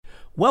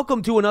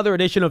Welcome to another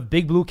edition of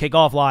Big Blue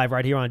Kickoff Live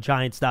right here on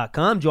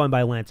Giants.com, joined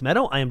by Lance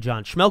Meadow. I am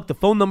John Schmelk. The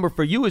phone number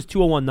for you is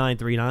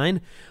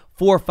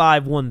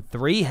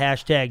 201-939-4513,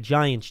 hashtag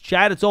Giants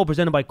Chat. It's all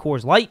presented by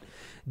Coors Light.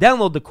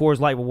 Download the Coors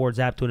Light Rewards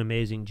app to an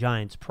amazing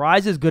Giants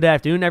prizes. Good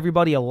afternoon,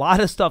 everybody. A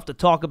lot of stuff to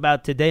talk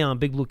about today on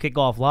Big Blue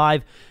Kickoff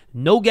Live.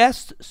 No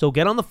guests, so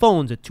get on the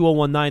phones at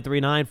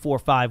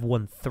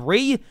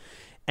 201-939-4513.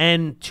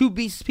 And two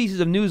pieces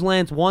of news,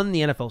 Lance. One,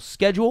 the NFL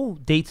schedule.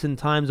 Dates and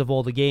times of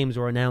all the games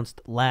were announced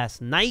last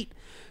night.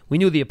 We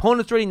knew the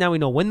opponents already. Now we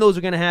know when those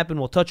are going to happen.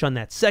 We'll touch on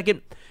that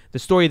second. The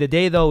story of the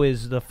day, though,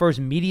 is the first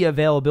media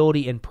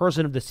availability in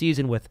person of the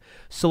season with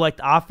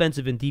select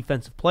offensive and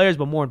defensive players.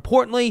 But more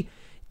importantly,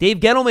 Dave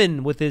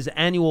Gettleman with his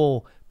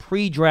annual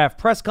pre-draft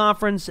press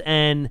conference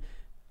and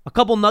a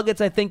couple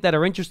nuggets I think that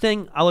are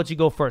interesting. I'll let you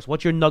go first.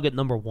 What's your nugget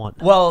number one?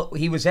 Well,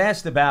 he was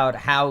asked about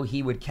how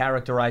he would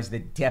characterize the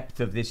depth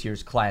of this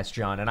year's class,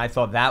 John, and I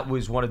thought that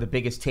was one of the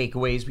biggest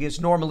takeaways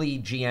because normally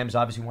GMs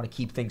obviously want to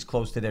keep things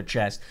close to their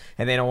chest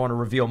and they don't want to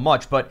reveal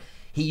much, but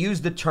he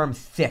used the term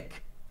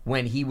thick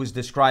when he was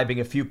describing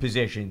a few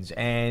positions,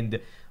 and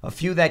a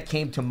few that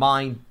came to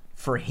mind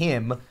for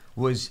him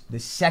was the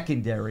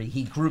secondary.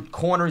 He grouped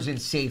corners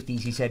and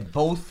safeties. He said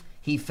both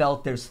he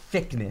felt there's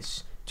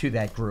thickness to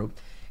that group.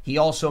 He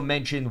also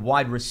mentioned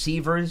wide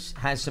receivers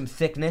has some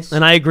thickness.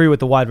 And I agree with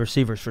the wide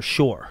receivers for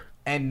sure.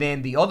 And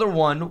then the other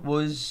one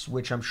was,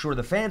 which I'm sure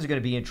the fans are going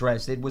to be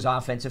interested, was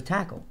offensive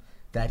tackle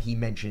that he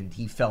mentioned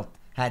he felt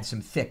had some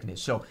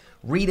thickness. So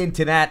read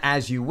into that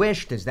as you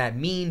wish. Does that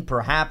mean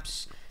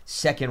perhaps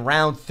second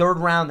round, third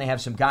round, they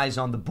have some guys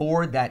on the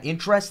board that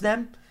interest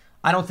them?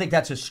 I don't think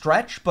that's a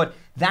stretch, but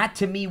that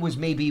to me was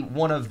maybe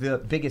one of the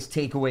biggest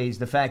takeaways,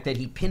 the fact that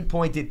he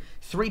pinpointed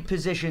three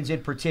positions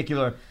in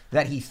particular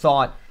that he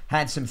thought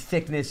had some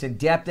thickness and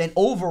depth. And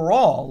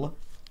overall,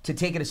 to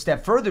take it a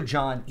step further,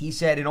 John, he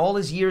said in all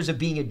his years of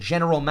being a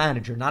general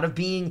manager, not of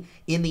being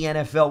in the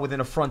NFL within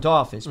a front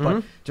office,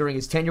 but during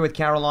his tenure with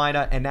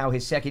Carolina and now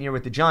his second year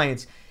with the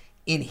Giants,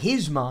 in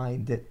his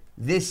mind,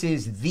 this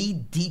is the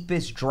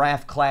deepest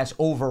draft class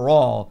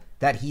overall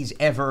that he's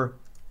ever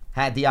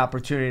had the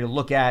opportunity to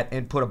look at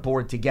and put a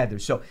board together.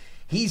 So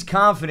he's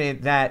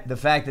confident that the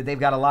fact that they've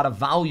got a lot of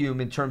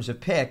volume in terms of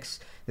picks,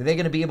 that they're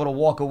going to be able to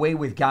walk away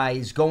with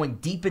guys going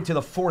deep into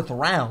the fourth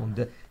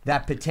round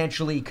that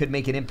potentially could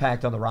make an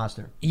impact on the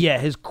roster. Yeah,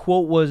 his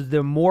quote was,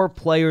 there are more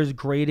players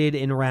graded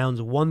in rounds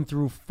 1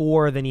 through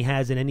 4 than he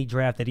has in any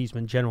draft that he's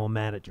been general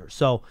manager.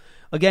 So,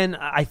 again,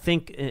 I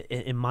think,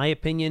 in my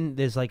opinion,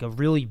 there's like a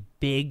really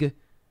big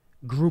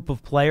group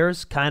of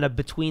players kind of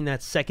between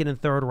that second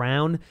and third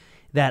round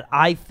that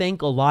I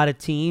think a lot of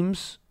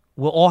teams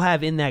will all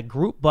have in that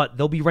group, but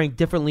they'll be ranked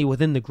differently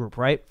within the group,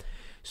 right?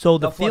 So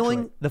the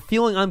feeling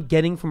I'm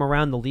getting from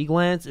around the league,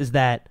 Lance, is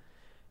that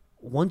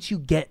once you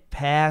get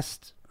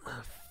past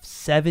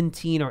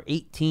 17 or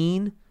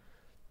 18,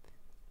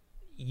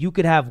 you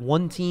could have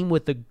one team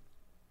with the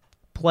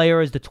player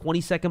as the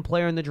 22nd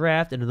player in the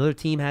draft, and another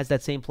team has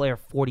that same player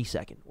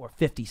 42nd or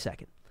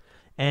 52nd.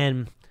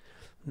 And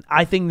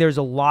I think there's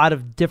a lot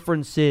of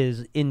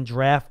differences in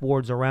draft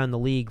boards around the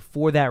league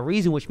for that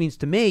reason, which means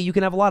to me you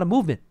can have a lot of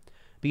movement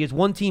because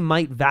one team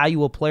might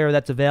value a player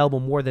that's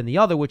available more than the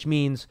other, which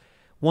means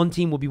one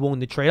team will be willing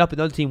to trade up,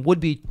 another team would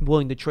be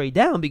willing to trade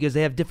down because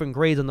they have different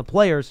grades on the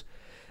players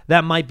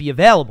that might be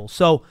available.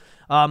 So,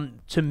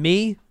 to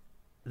me,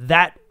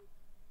 that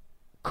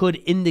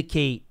could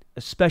indicate,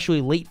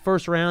 especially late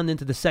first round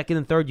into the second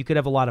and third, you could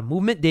have a lot of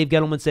movement. Dave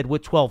Gettleman said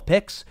with 12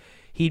 picks,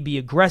 he'd be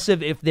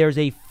aggressive if there's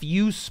a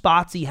few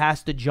spots he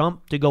has to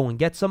jump to go and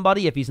get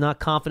somebody. If he's not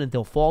confident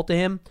they'll fall to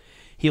him,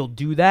 he'll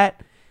do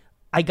that.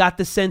 I got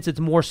the sense it's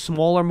more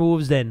smaller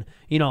moves than,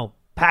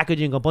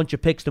 packaging a bunch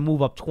of picks to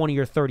move up 20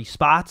 or 30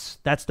 spots.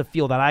 That's the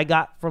feel that I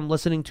got from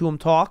listening to him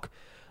talk.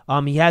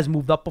 He has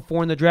moved up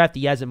before in the draft.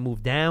 He hasn't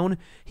moved down.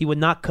 He would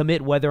not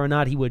commit whether or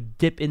not he would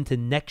dip into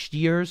next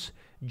year's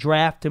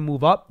draft to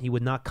move up. He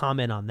would not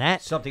comment on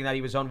that. Something that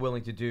he was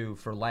unwilling to do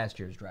for last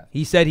year's draft.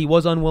 He said he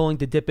was unwilling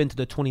to dip into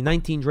the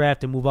 2019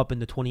 draft and move up in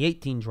the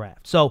 2018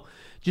 draft. So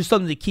just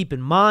something to keep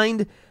in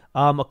mind.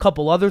 A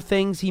couple other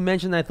things he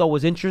mentioned that I thought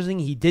was interesting.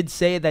 He did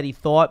say that he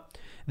thought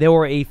there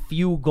were a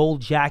few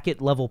gold jacket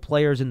level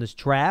players in this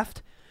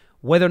draft.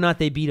 Whether or not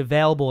they'd be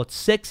available at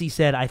 6, he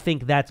said, I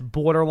think that's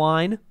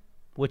borderline,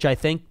 which I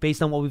think,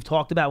 based on what we've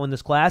talked about in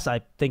this class,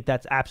 I think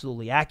that's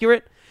absolutely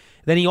accurate.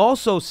 Then he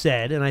also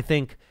said, and I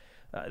think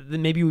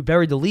maybe we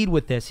buried the lead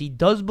with this, he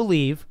does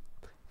believe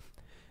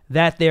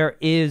that there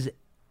is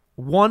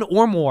one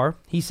or more,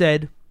 he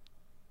said,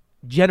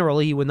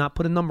 generally, he would not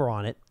put a number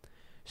on it,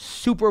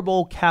 Super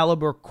Bowl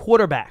caliber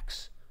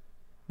quarterbacks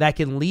that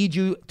can lead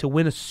you to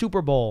win a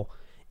Super Bowl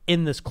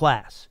in this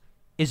class.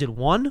 Is it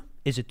 1?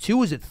 Is it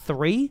 2? Is it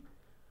 3?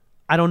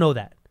 I don't know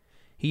that.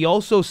 He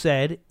also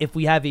said if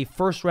we have a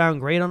first-round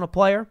grade on a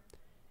player,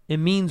 it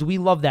means we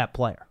love that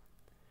player.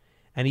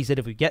 And he said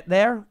if we get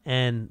there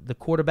and the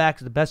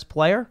quarterback's the best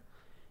player,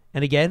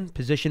 and again,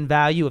 position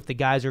value, if the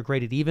guys are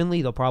graded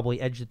evenly, they'll probably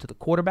edge it to the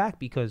quarterback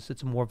because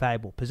it's a more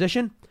valuable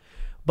position.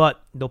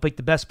 But they'll pick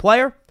the best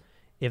player.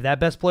 If that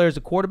best player is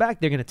a quarterback,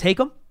 they're going to take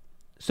him.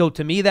 So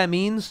to me, that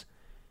means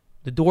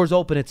the door's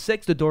open at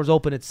 6, the door's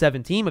open at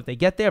 17. If they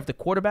get there, if the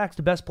quarterback's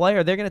the best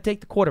player, they're going to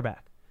take the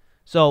quarterback.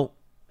 So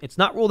it's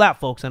not ruled out,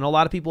 folks. I know a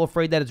lot of people are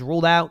afraid that it's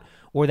ruled out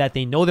or that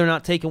they know they're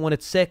not taking one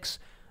at 6.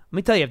 Let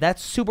me tell you, if that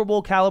Super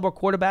Bowl caliber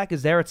quarterback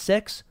is there at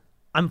 6,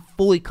 I'm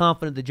fully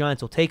confident the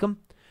Giants will take him.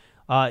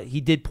 He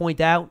did point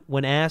out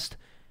when asked,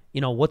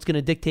 what's going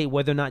to dictate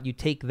whether or not you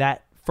take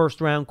that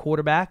first-round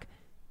quarterback.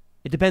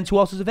 It depends who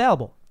else is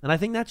available. And I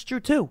think that's true,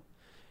 too.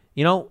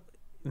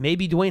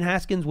 Maybe Dwayne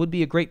Haskins would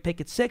be a great pick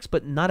at 6,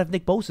 but not if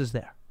Nick Bosa's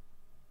there.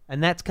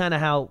 And that's kind of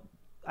how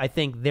I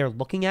think they're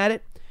looking at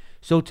it.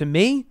 So to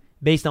me,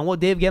 based on what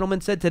Dave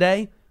Gettleman said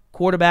today,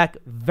 quarterback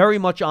very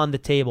much on the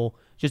table,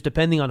 just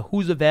depending on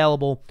who's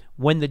available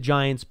when the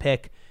Giants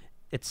pick,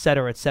 et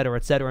cetera, et cetera,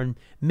 et cetera, and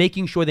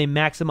making sure they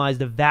maximize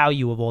the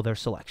value of all their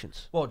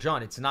selections. Well,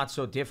 John, it's not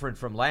so different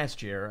from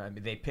last year. I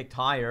mean, they picked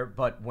higher,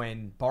 but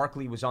when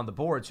Barkley was on the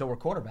board, so were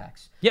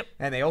quarterbacks. Yep.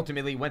 And they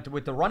ultimately went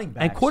with the running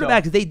back. And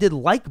quarterbacks they did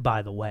like,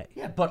 by the way.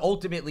 Yeah, but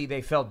ultimately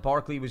they felt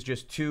Barkley was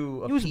just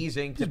too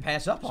appeasing to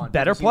pass up on.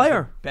 Better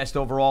player. Best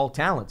overall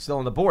talent still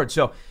on the board.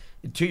 So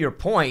to your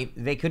point,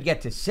 they could get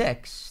to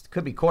 6.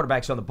 Could be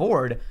quarterbacks on the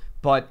board,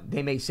 but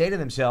they may say to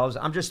themselves,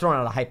 I'm just throwing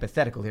out a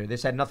hypothetical here.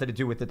 This had nothing to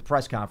do with the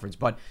press conference,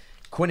 but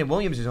Quinnen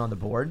Williams is on the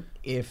board.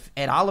 If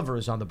Ed Oliver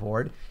is on the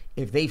board,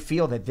 if they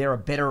feel that they're a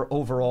better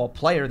overall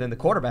player than the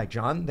quarterback,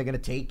 John, they're going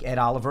to take Ed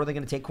Oliver, they're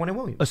going to take Quinnen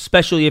Williams.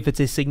 Especially if it's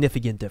a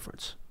significant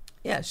difference.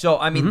 Yeah, so,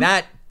 I mean,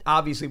 that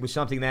obviously was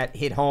something that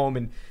hit home.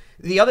 And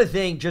the other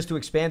thing, just to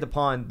expand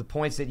upon the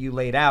points that you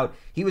laid out,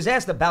 he was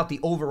asked about the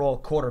overall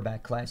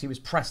quarterback class. He was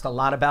pressed a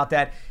lot about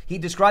that. He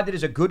described it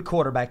as a good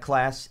quarterback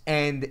class,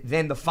 and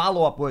then the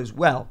follow-up was,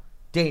 well,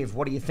 Dave,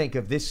 what do you think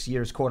of this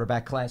year's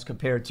quarterback class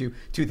compared to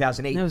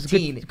 2018? It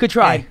was good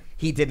try. And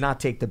he did not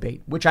take the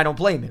bait, which I don't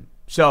blame him.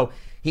 So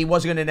he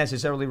wasn't going to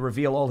necessarily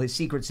reveal all his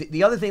secrets.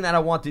 The other thing that I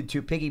wanted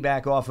to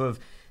piggyback off of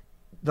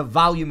the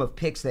volume of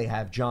picks they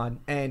have,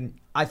 John, and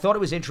I thought it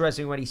was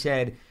interesting when he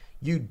said,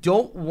 you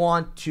don't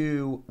want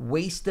to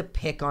waste a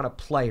pick on a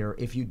player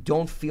if you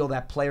don't feel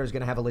that player is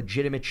going to have a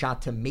legitimate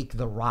shot to make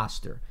the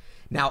roster.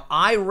 Now,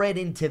 I read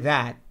into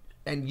that,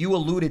 and you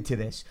alluded to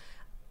this.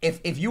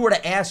 If you were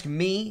to ask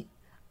me,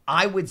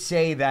 I would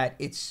say that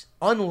it's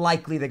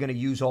unlikely they're going to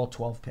use all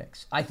 12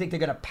 picks. I think they're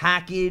going to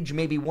package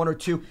maybe 1 or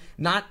 2,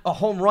 not a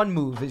home run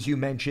move, as you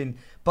mentioned,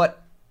 but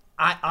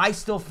I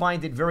still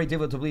find it very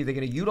difficult to believe they're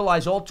going to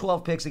utilize all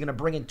 12 picks. They're going to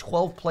bring in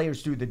 12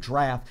 players through the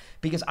draft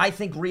because I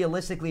think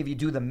realistically, if you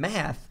do the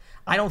math,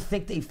 I don't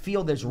think they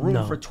feel there's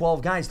room for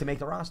 12 guys to make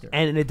the roster.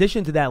 And in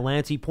addition to that,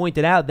 Lance, he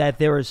pointed out that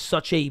there is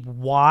such a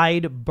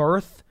wide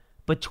berth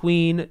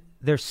between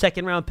their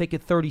second-round pick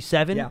at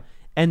 37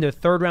 and their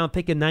third-round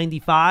pick at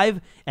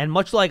 95. And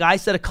much like I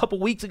said a couple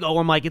weeks ago,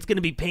 where I'm like, it's going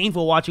to be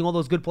painful watching all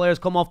those good players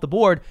come off the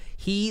board,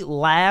 he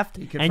laughed,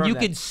 and you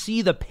could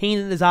see the pain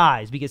in his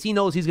eyes because he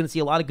knows he's going to see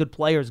a lot of good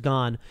players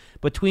gone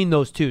between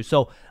those two.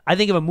 So I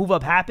think if a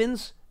move-up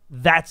happens,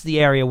 that's the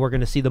area we're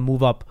going to see the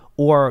move-up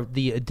or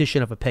the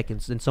addition of a pick in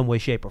some way,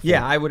 shape, or form.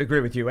 Yeah, I would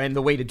agree with you. And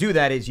the way to do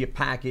that is you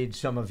package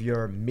some of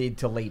your mid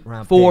to late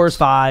round 4s, picks.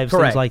 5s,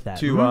 Correct, things like that.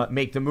 To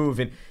make the move.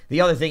 And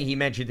the other thing he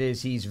mentioned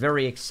is he's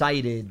very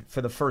excited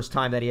for the first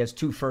time that he has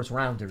 2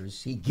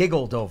 first-rounders. He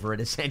giggled over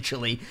it,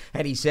 essentially.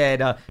 And he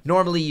said,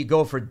 normally you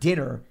go for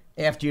dinner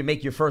after you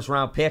make your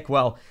first-round pick.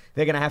 Well,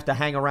 they're going to have to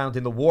hang around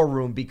in the war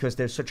room because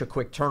there's such a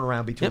quick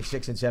turnaround between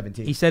 6 and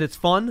 17. He said it's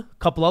fun. A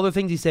couple other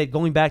things he said,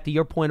 going back to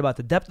your point about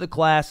the depth of the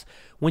class,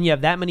 when you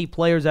have that many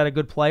players that are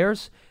good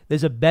players,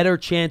 there's a better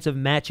chance of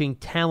matching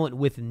talent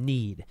with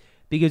need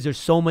because there's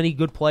so many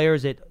good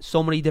players at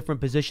so many different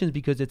positions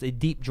because it's a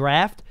deep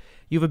draft.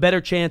 You have a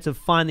better chance of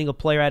finding a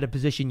player at a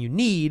position you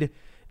need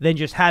than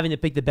just having to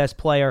pick the best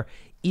player,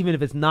 even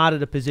if it's not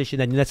at a position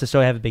that you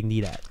necessarily have a big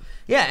need at.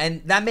 Yeah,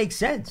 and that makes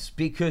sense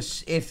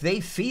because if they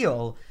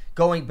feel,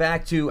 going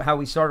back to how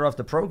we started off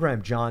the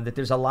program, John, that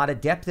there's a lot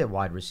of depth at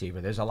wide receiver.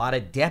 There's a lot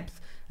of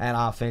depth at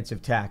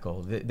offensive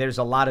tackle. There's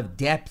a lot of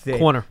depth at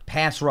corner,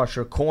 pass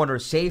rusher, corner,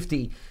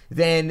 safety.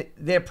 Then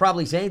they're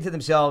probably saying to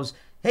themselves,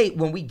 hey,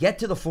 when we get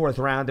to the 4th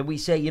round and we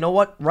say, you know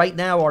what, right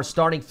now our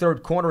starting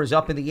third corner is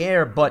up in the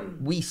air,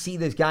 but we see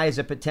this guy as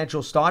a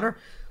potential starter,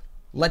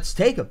 let's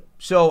take him.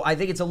 So I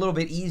think it's a little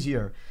bit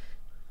easier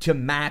to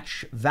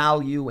match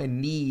value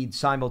and need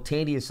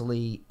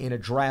simultaneously in a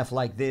draft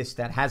like this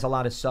that has a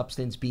lot of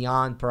substance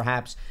beyond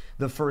perhaps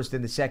the 1st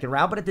and the 2nd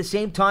round. But at the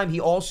same time, he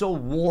also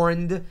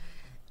warned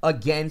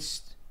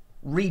against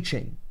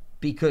reaching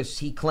because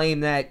he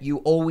claimed that you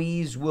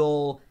always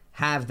will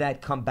have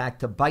that come back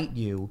to bite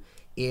you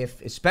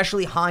if,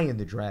 especially high in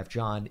the draft,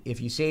 John,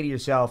 if you say to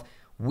yourself,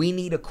 we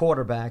need a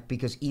quarterback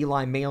because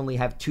Eli may only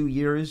have 2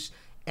 years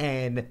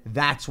and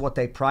that's what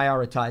they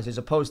prioritize, as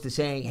opposed to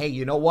saying, hey,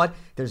 you know what?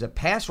 There's a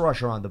pass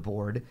rusher on the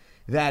board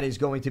that is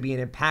going to be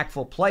an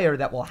impactful player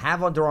that we'll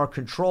have under our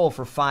control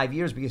for 5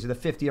 years because of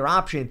the 5th-year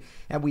option,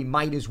 and we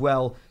might as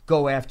well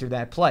go after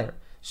that player.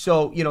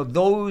 So,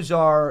 those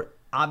are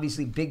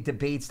obviously big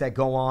debates that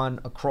go on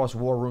across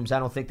war rooms. I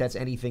don't think that's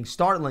anything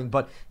startling,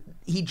 but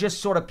he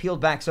just sort of peeled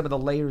back some of the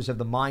layers of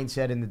the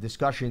mindset and the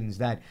discussions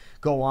that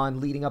go on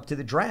leading up to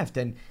the draft.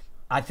 And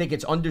I think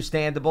it's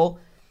understandable.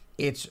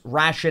 It's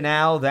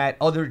rationale that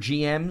other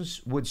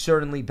GMs would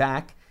certainly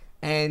back.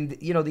 And,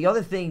 the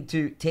other thing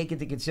to take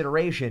into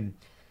consideration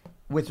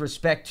with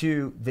respect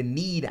to the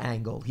need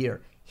angle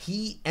here,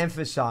 he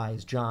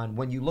emphasized, John,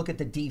 when you look at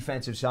the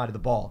defensive side of the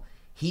ball,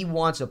 he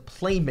wants a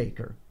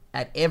playmaker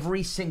at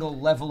every single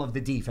level of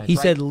the defense. He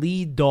said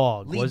lead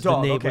dog was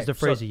the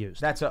phrase he used.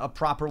 That's a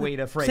proper way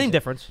to phrase it. Same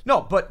difference. No,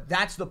 but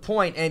that's the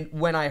point. And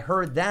when I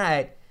heard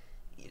that,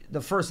 the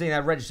first thing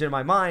that registered in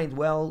my mind,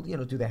 well,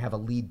 do they have a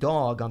lead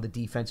dog on the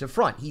defensive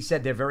front? He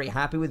said they're very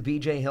happy with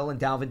B.J. Hill and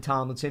Dalvin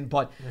Tomlinson,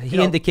 but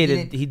he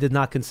indicated he did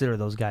not consider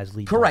those guys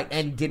lead correct,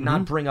 dogs. And did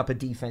not bring up a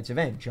defensive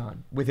end,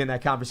 John, within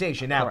that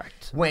conversation. Now,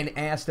 correct. When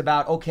asked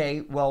about,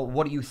 okay, well,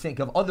 what do you think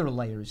of other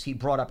layers? He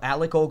brought up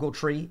Alec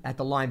Ogletree at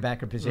the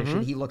linebacker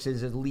position. He looks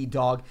as a lead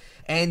dog,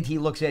 and he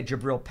looks at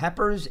Jabril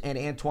Peppers and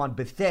Antoine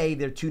Bethea,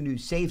 their two new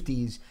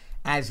safeties,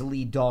 as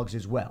lead dogs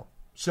as well.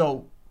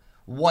 So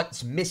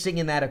what's missing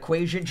in that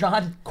equation,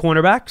 John?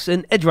 Cornerbacks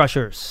and edge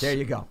rushers. There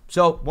you go.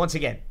 So, once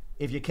again,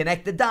 if you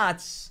connect the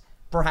dots,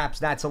 perhaps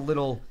that's a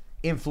little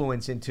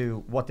influence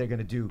into what they're going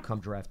to do come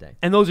draft day.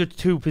 And those are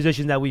two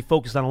positions that we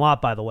focused on a lot,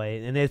 by the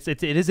way. And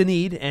it is a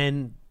need,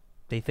 and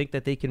they think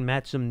that they can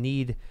match some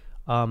need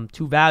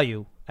to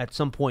value at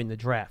some point in the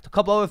draft. A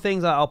couple other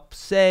things I'll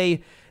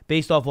say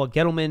based off what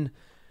Gettleman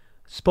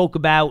spoke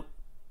about.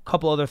 A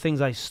couple other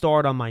things I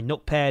starred on my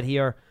notepad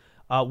here.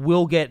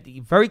 We'll get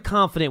very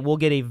confident we'll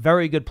get a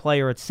very good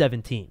player at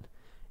 17.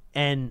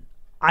 And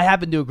I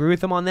happen to agree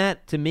with him on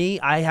that. To me,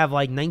 I have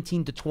like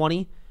 19 to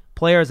 20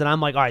 players that I'm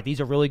like, all right,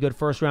 these are really good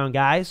first-round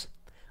guys.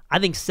 I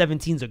think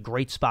 17 is a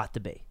great spot to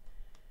be.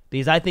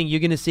 Because I think you're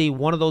going to see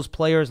one of those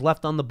players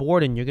left on the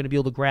board and you're going to be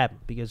able to grab him.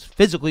 Because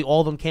physically, all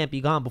of them can't be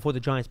gone before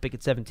the Giants pick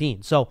at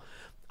 17. So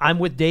I'm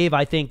with Dave.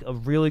 I think a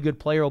really good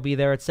player will be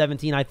there at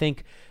 17. I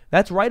think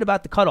that's right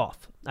about the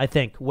cutoff, I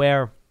think,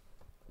 where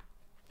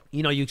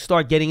you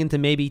start getting into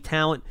maybe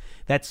talent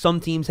that some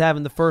teams have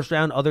in the first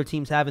round, other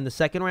teams have in the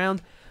second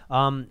round.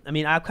 I'll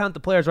count the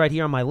players right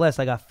here on my list.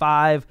 I got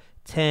 5,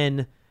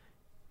 10.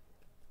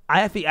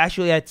 I have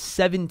actually at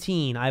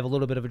 17, I have a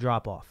little bit of a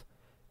drop-off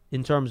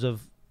in terms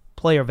of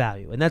player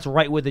value, and that's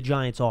right where the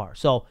Giants are.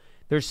 So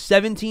there's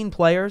 17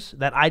 players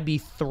that I'd be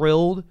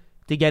thrilled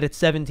to get at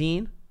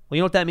 17. Well,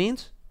 you know what that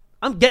means?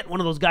 I'm getting one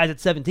of those guys at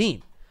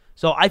 17.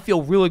 So I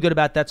feel really good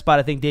about that spot.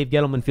 I think Dave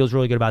Gettleman feels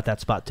really good about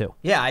that spot too.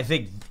 Yeah, I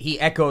think he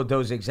echoed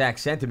those exact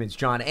sentiments,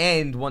 John.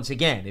 And once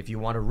again, if you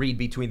want to read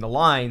between the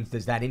lines,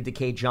 does that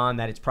indicate, John,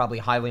 that it's probably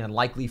highly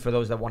unlikely for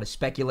those that want to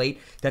speculate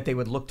that they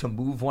would look to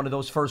move one of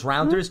those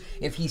first-rounders?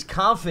 If he's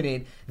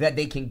confident that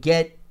they can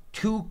get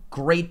two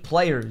great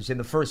players in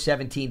the first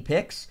 17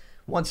 picks,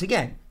 once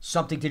again,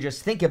 something to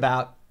just think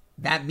about.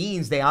 That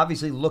means they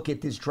obviously look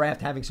at this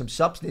draft having some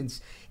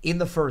substance in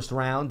the first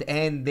round,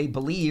 and they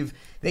believe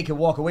they can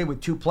walk away with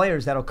two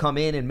players that'll come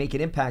in and make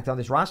an impact on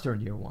this roster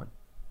in year one.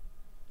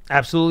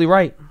 Absolutely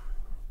right.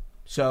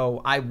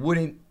 So I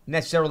wouldn't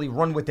necessarily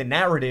run with the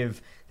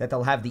narrative that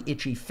they'll have the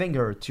itchy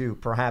finger to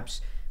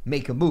perhaps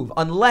make a move.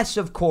 Unless,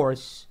 of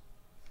course,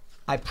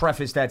 I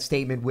preface that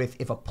statement with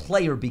if a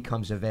player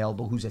becomes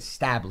available who's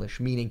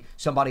established, meaning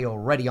somebody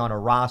already on a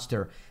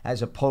roster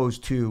as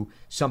opposed to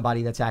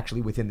somebody that's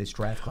actually within this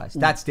draft class.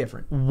 That's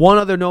different. One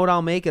other note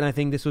I'll make, and I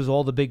think this was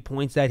all the big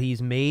points that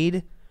he's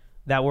made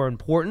that were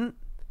important.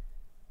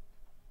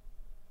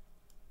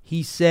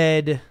 He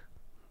said,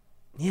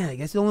 I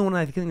guess the only one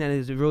I think that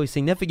is really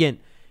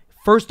significant,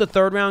 first to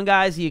third round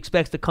guys he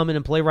expects to come in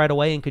and play right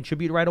away and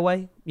contribute right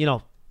away.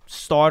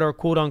 Starter,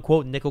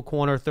 quote-unquote, nickel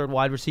corner, third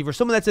wide receiver,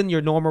 someone that's in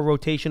your normal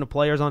rotation of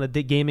players on a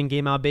game in,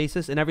 game-out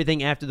basis, and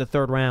everything after the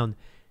third round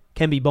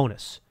can be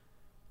bonus.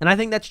 And I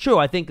think that's true.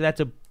 I think that's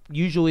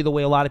usually the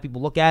way a lot of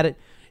people look at it.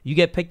 You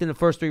get picked in the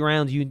first 3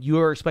 rounds, you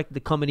are expected to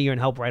come in here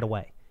and help right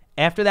away.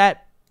 After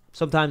that,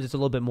 sometimes it's a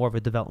little bit more of a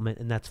development,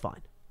 and that's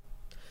fine.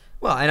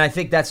 Well, and I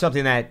think that's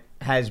something that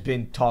has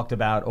been talked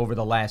about over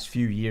the last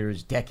few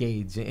years,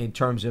 decades, in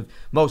terms of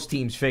most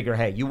teams figure,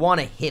 hey, you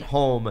want to hit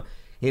home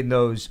in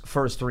those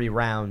first 3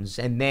 rounds,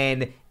 and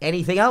then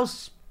anything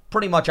else,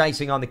 pretty much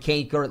icing on the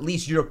cake, or at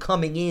least you're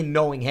coming in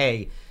knowing,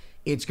 hey,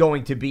 it's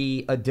going to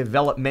be a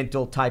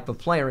developmental type of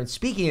player. And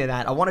speaking of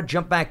that, I want to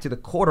jump back to the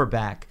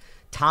quarterback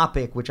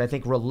topic, which I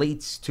think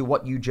relates to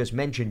what you just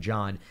mentioned,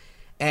 John.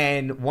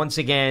 And once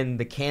again,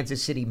 the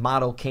Kansas City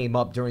model came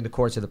up during the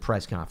course of the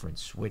press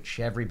conference, which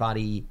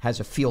everybody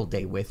has a field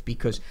day with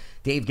because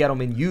Dave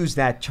Gettleman used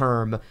that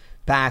term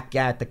back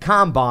at the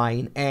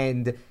Combine,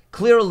 and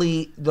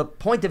clearly, the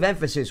point of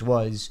emphasis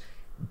was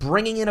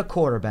bringing in a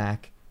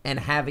quarterback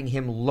and having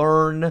him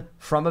learn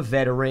from a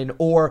veteran,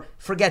 or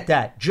forget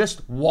that,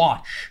 just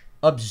watch,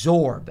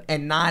 absorb,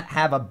 and not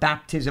have a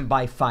baptism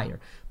by fire.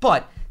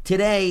 But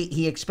today,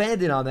 he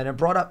expanded on that and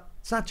brought up,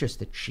 it's not just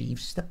the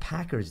Chiefs, the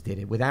Packers did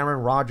it with Aaron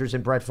Rodgers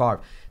and Brett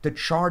Favre. The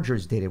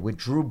Chargers did it with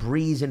Drew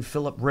Brees and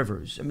Phillip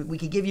Rivers. I mean, we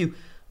could give you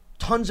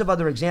tons of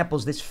other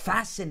examples. This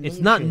fascination.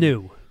 It's not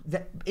new.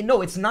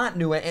 No, it's not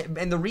new.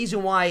 And the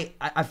reason why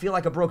I feel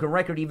like a broken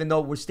record, even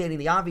though we're stating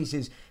the obvious,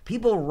 is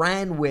people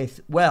ran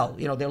with,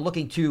 they're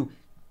looking to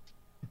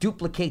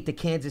duplicate the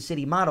Kansas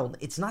City model.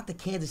 It's not the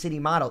Kansas City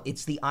model.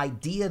 It's the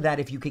idea that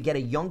if you could get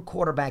a young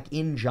quarterback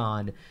in,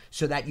 John,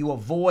 so that you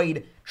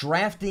avoid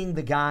drafting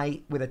the guy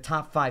with a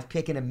top 5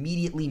 pick and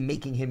immediately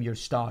making him your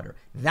starter.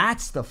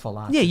 That's the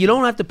philosophy. Yeah, you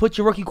don't have to put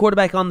your rookie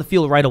quarterback on the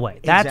field right away.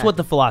 That's what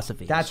the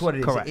philosophy is. That's what it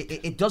is. Correct.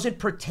 It doesn't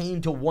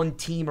pertain to one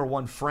team or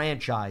one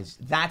franchise.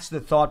 That's the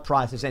thought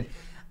process. And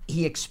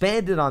he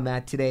expanded on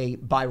that today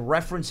by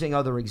referencing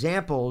other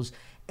examples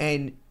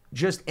and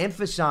just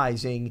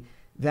emphasizing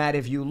that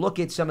if you look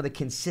at some of the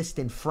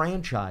consistent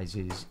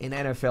franchises in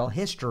NFL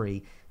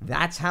history,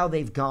 that's how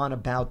they've gone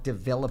about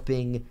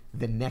developing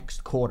the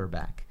next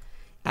quarterback.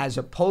 As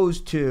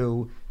opposed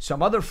to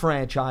some other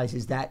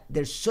franchises that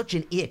there's such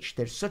an itch,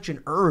 there's such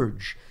an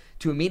urge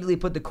to immediately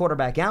put the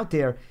quarterback out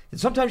there that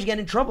sometimes you get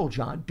in trouble,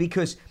 John,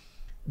 because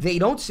they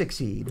don't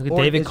succeed. Look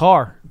at David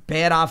Carr.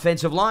 Bad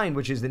offensive line,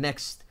 which is the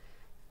next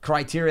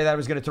criteria that I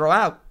was going to throw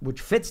out, which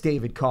fits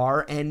David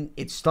Carr, and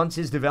it stunts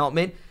his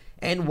development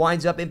and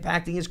winds up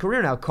impacting his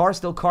career. Now, Carr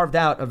still carved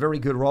out a very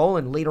good role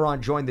and later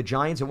on joined the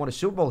Giants and won a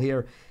Super Bowl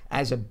here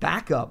as a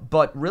backup,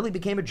 but really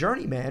became a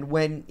journeyman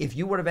when, if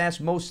you would have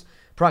asked most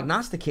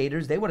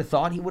prognosticators, they would have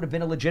thought he would have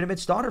been a legitimate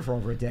starter for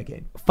over a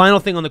decade. Final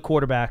thing on the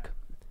quarterback,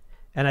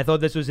 and I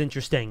thought this was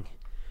interesting,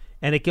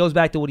 and it goes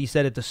back to what he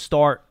said at the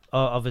start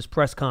of his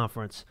press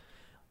conference.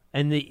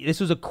 And this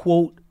was a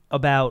quote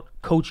about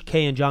Coach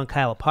K and John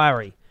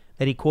Calipari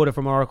that he quoted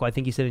from an article, I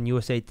think he said in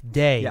USA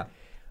Today. Yeah.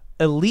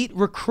 Elite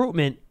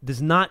recruitment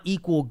does not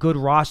equal good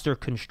roster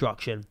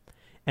construction.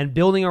 And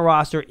building a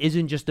roster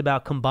isn't just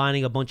about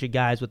combining a bunch of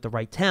guys with the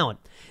right talent.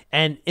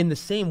 And in the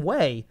same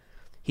way,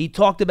 he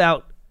talked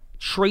about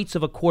traits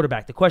of a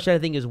quarterback. The question, I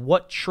think, is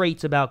what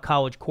traits about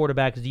college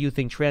quarterbacks do you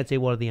think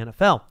translate well to the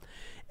NFL?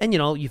 And,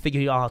 you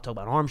figure, I'll talk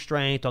about arm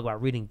strength, talk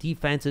about reading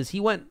defenses. He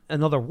went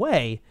another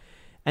way,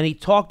 and he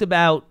talked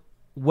about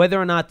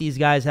whether or not these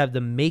guys have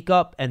the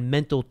makeup and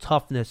mental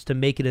toughness to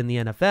make it in the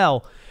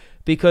NFL.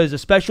 Because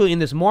especially in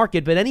this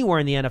market, but anywhere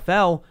in the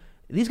NFL,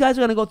 these guys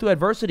are going to go through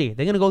adversity.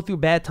 They're going to go through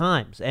bad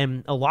times.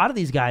 And a lot of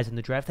these guys in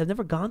the draft have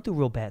never gone through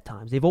real bad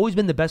times. They've always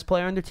been the best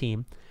player on their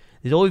team.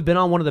 They've always been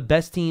on one of the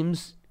best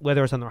teams,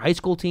 whether it's on their high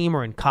school team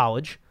or in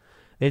college.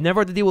 They've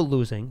never had to deal with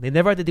losing. They've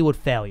never had to deal with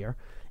failure.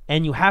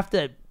 And you have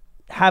to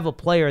have a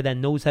player that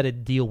knows how to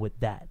deal with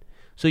that.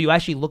 So you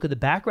actually look at the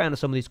background of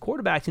some of these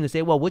quarterbacks and you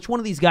say, well, which one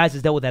of these guys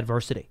has dealt with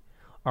adversity?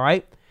 All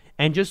right?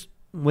 And just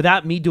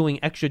without me doing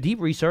extra deep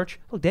research,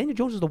 look, Daniel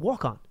Jones is the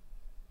walk-on.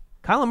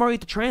 Kyler Murray at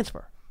the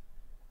transfer.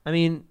 I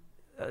mean,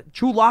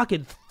 Drew Lock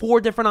had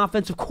 4 different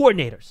offensive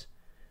coordinators.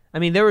 I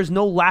mean, there is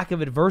no lack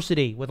of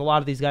adversity with a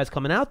lot of these guys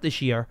coming out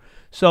this year.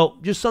 So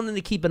just something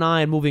to keep an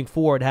eye on moving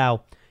forward,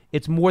 how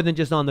it's more than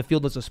just on the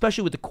field,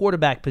 especially with the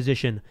quarterback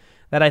position,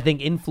 that I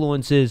think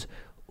influences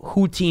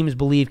who teams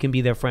believe can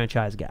be their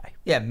franchise guy.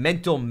 Yeah,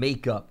 mental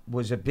makeup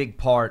was a big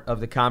part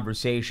of the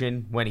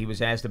conversation when he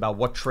was asked about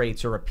what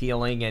traits are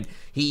appealing. And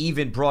he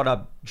even brought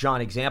up, John,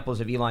 examples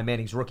of Eli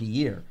Manning's rookie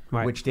year,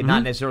 which did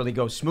not necessarily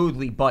go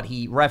smoothly, but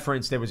he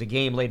referenced there was a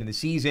game late in the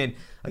season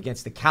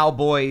against the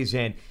Cowboys,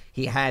 and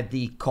he had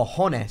the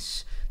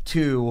cojones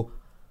to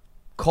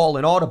call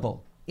an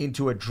audible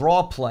into a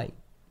draw play.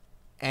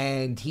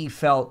 And he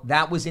felt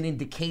that was an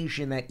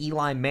indication that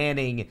Eli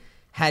Manning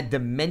had the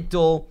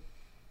mental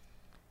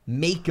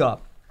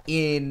makeup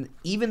in,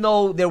 even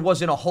though there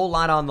wasn't a whole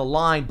lot on the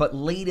line, but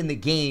late in the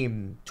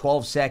game,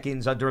 12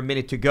 seconds, under a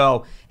minute to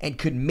go, and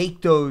could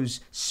make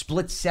those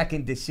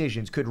split-second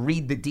decisions, could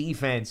read the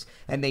defense,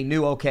 and they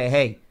knew, okay,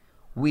 hey,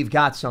 we've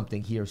got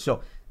something here.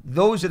 So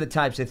those are the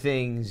types of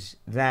things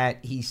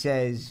that he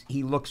says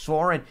he looks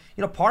for. And,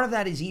 part of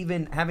that is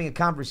even having a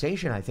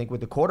conversation, I think,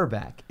 with the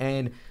quarterback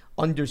and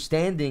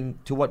understanding,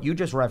 to what you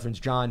just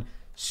referenced, John,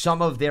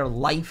 some of their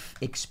life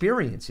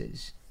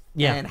experiences.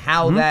 Yeah. And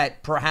how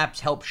that perhaps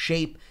helps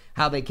shape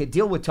how they could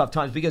deal with tough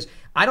times. Because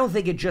I don't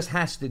think it just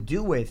has to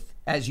do with,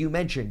 as you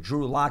mentioned,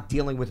 Drew Lock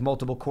dealing with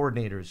multiple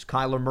coordinators,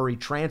 Kyler Murray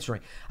transferring.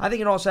 I think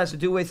it also has to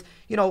do with,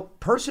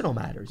 personal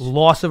matters.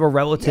 Loss of a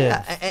relative,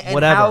 and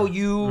whatever. How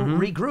you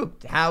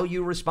regrouped, how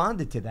you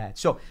responded to that.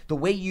 So the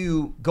way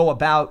you go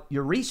about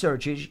your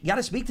research is you got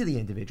to speak to the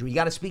individual. You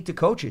got to speak to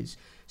coaches.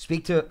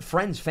 Speak to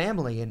friends,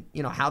 family, and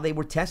how they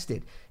were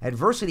tested.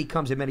 Adversity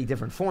comes in many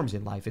different forms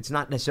in life. It's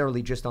not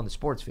necessarily just on the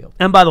sports field.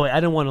 And by the way, I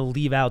didn't want to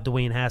leave out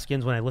Dwayne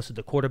Haskins when I listed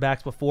the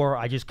quarterbacks before.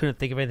 I just couldn't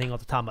think of anything off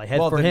the top of my head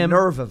for him. Well, the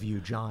nerve of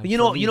you, John. But you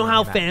know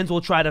how fans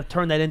will try to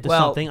turn that into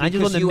something. I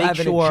just want to make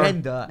sure. You have an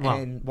agenda,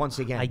 and once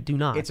again, I do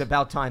not. It's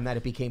about time that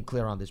it became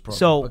clear on this program.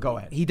 So but go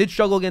ahead. He did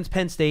struggle against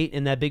Penn State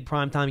in that big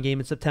primetime game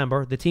in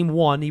September. The team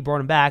won. He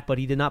brought him back, but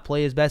he did not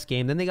play his best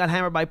game. Then they got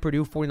hammered by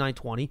Purdue,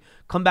 49-20.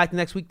 Come back the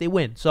next week, they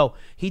win. So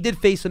he did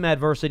face some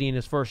adversity in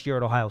his first year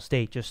at Ohio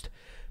State.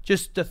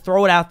 Just to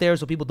throw it out there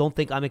so people don't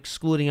think I'm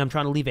excluding. I'm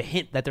trying to leave a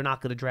hint that they're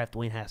not going to draft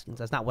Dwayne Haskins.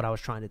 That's not what I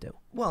was trying to do.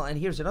 Well, and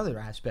here's another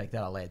aspect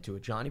that I'll add to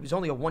it, John. He was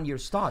only a one-year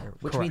starter,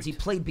 which Correct. means he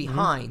played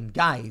behind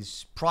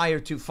guys prior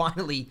to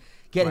finally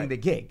getting the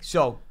gig.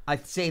 So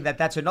I'd say that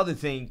that's another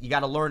thing. You got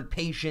to learn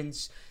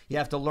patience. You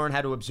have to learn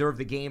how to observe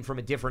the game from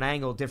a different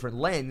angle, different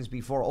lens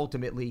before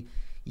ultimately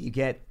you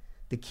get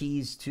the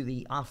keys to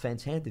the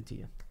offense handed to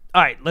you.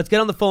 All right, let's get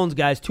on the phones,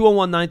 guys.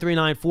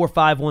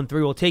 201-939-4513.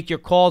 We'll take your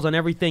calls on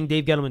everything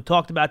Dave Gettleman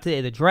talked about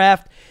today, the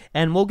draft,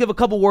 and we'll give a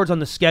couple words on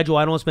the schedule.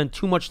 I don't want to spend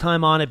too much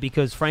time on it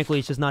because, frankly,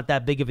 it's just not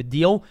that big of a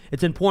deal.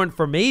 It's important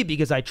for me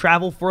because I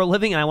travel for a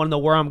living, and I want to know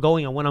where I'm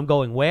going and when I'm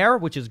going where,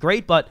 which is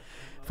great, but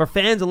for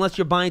fans, unless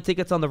you're buying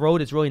tickets on the road,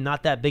 it's really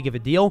not that big of a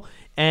deal.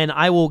 And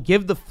I will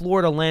give the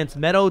floor to Lance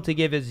Meadow to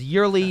give his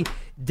yearly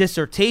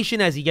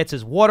dissertation as he gets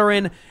his water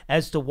in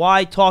as to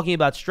why talking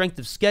about strength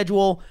of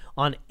schedule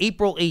on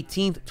April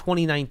 18th,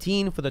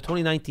 2019 for the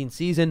 2019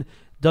 season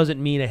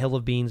doesn't mean a hill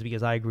of beans,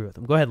 because I agree with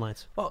him. Go ahead,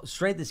 Lance. Well,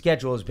 strength of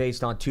schedule is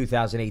based on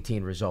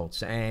 2018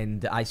 results,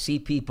 and I see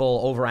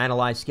people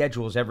overanalyze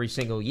schedules every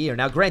single year.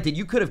 Now, granted,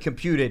 you could have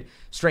computed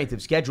strength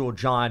of schedule,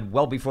 John,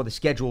 well before the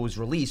schedule was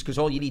released, because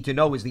all you need to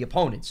know is the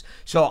opponents.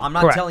 So I'm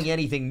not telling you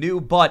anything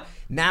new, but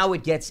now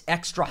it gets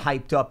extra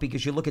hyped up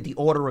because you look at the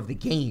order of the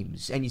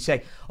games, and you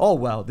say, oh,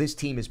 well, this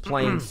team is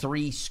playing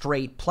 3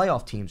 straight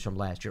playoff teams from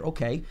last year.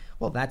 Okay,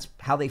 well, that's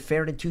how they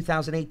fared in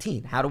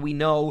 2018. How do we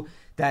know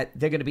that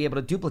they're going to be able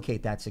to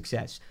duplicate that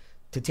success?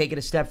 To take it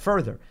a step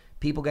further,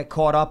 people get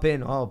caught up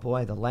in, oh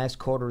boy, the last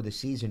quarter of the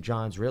season,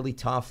 John's really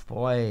tough.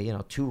 Boy,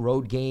 2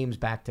 road games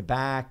back to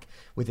back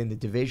within the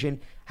division.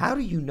 How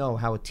do you know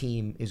how a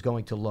team is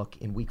going to look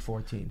in week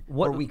 14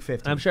 or week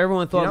 15? I'm sure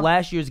everyone thought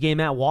last year's game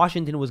at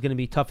Washington was going to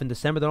be tough in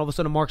December. Then all of a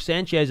sudden Mark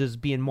Sanchez is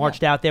being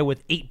marched out there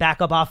with 8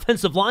 backup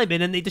offensive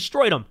linemen, and they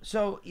destroyed him.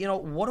 So,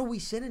 what are we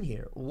sitting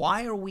here?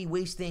 Why are we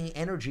wasting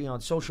energy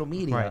on social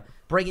media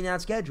breaking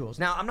down schedules?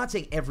 Now, I'm not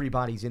saying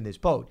everybody's in this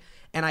boat,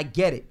 and I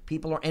get it.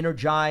 People are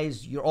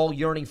energized. You're all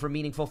yearning for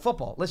meaningful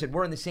football. Listen,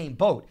 we're in the same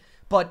boat.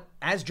 But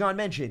as John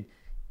mentioned,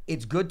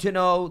 it's good to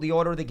know the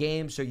order of the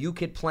game so you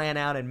could plan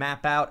out and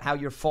map out how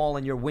your fall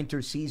and your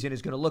winter season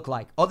is going to look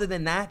like. Other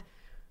than that,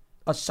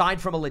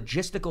 aside from a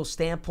logistical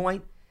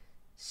standpoint,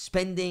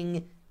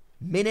 spending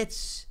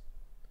minutes,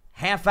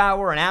 half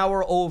hour, an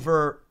hour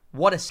over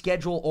what a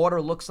schedule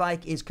order looks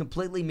like is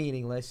completely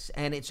meaningless,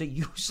 and it's a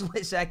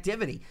useless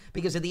activity.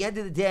 Because at the end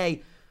of the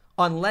day,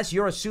 unless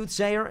you're a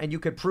soothsayer and you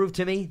could prove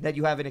to me that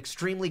you have an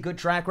extremely good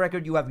track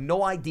record, you have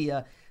no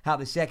idea how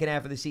the second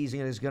half of the season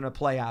is going to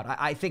play out.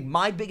 I think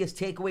my biggest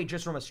takeaway,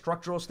 just from a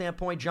structural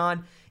standpoint,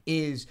 John,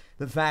 is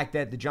the fact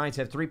that the Giants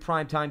have 3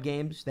 primetime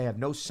games. They have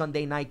no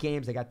Sunday night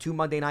games. They got 2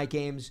 Monday night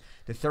games.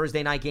 The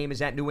Thursday night game is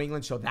at New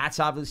England, so that's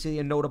obviously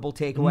a notable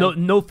takeaway.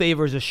 No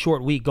favors a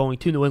short week going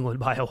to New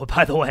England, by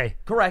the way.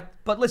 Correct.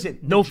 But listen.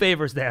 No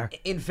favors there.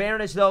 In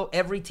fairness, though,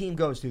 every team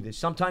goes through this.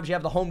 Sometimes you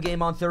have the home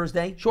game on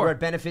Thursday where it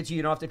benefits you.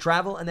 You don't have to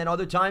travel. And then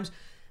other times,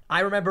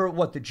 I remember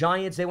the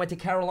Giants, they went to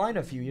Carolina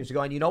a few years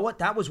ago, and you know what?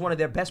 That was one of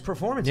their best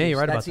performances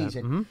that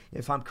season. Mm-hmm.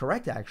 If I'm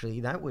correct,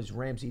 actually, that was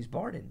Ramses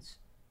Barden's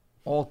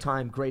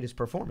all-time greatest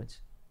performance.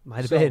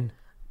 Might have been.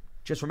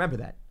 Just remember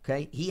that,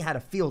 okay? He had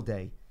a field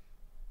day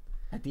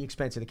at the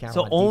expense of the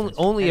Carolina defense.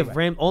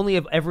 Only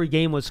if every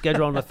game was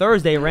scheduled on a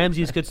Thursday,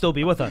 Ramses could still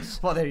be with us.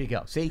 Well, there you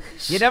go. See,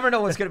 you never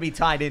know what's going to be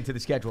tied into the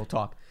schedule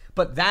talk.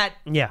 But that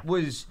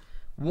was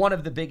one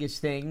of the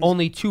biggest things.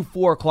 Only 2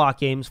 4:00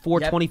 games,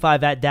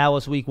 4:25 at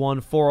Dallas week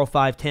 1,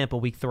 4:05 Tampa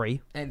week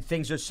 3. And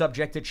things are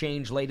subject to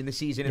change late in the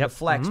season in the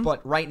flex. Mm-hmm.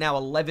 But right now,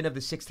 11 of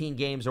the 16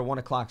 games are 1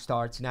 o'clock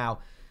starts. Now,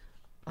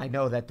 I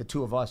know that the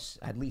two of us,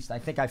 at least I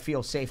think I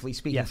feel safely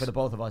speaking for the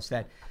both of us,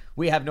 that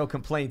we have no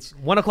complaints.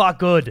 1 o'clock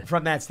good.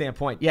 From that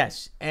standpoint,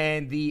 yes.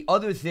 And the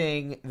other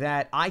thing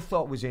that I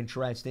thought was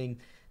interesting,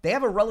 they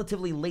have a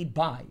relatively late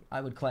bye,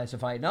 I would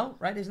classify it. No,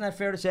 right? Isn't that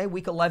fair to say?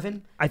 Week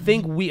 11? I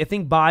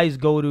think buys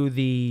go to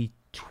the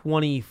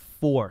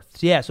 24th.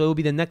 Yeah, so it will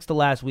be the next to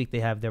last week they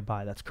have their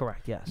bye. That's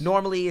correct, yes.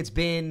 Normally it's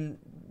been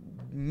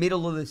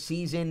middle of the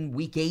season,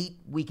 week 8,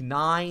 week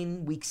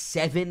 9, week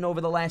 7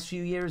 over the last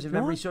few years, if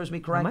memory serves me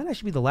correct. It might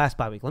actually be the last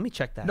bye week. Let me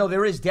check that. No,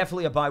 there is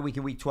definitely a bye week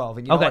in week 12.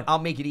 And you know what? I'll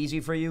make it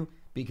easy for you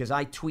because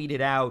I tweeted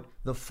out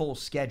the full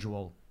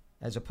schedule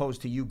as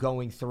opposed to you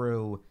going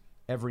through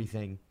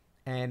everything.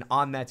 And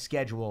on that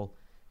schedule,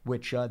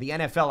 which the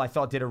NFL I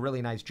thought did a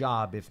really nice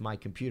job, if my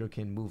computer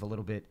can move a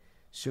little bit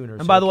sooner.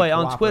 And by the way,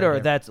 on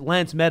Twitter, that's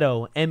Lance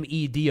Meadow,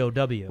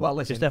 Medow. Well,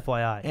 listen, just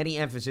FYI. Any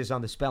emphasis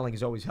on the spelling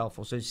is always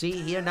helpful. So see,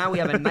 here now we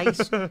have a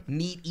nice,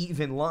 neat,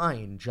 even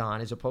line,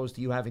 John, as opposed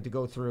to you having to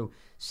go through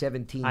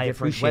 17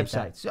 different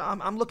websites. So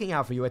I'm looking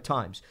out for you at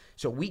times.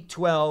 So week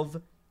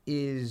 12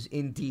 is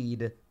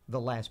indeed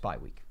the last bye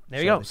week. There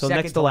you go. So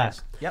next to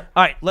last. Yep.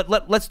 All right,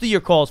 let's do your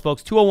calls,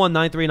 folks.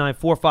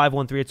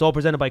 201-939-4513. It's all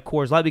presented by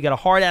Coors Light. We got a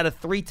hard out of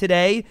 3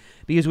 today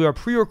because we are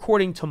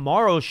pre-recording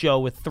tomorrow's show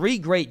with 3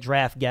 great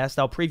draft guests.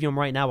 I'll preview them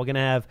right now. We're going to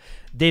have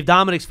Dave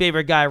Dominic's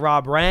favorite guy,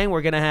 Rob Rang.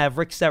 We're going to have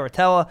Rick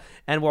Saratella,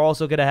 and we're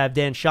also going to have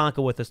Dan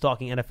Shanka with us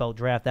talking NFL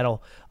draft.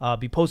 That'll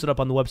be posted up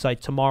on the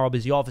website tomorrow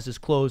because the office is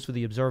closed for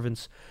the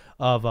observance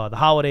of the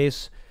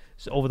holidays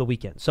over the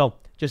weekend. So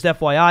just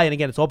FYI, and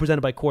again, it's all presented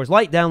by Coors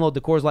Light. Download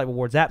the Coors Light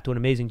Rewards app to win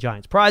amazing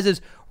Giants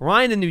prizes.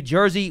 Ryan in New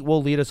Jersey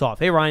will lead us off.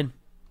 Hey, Ryan.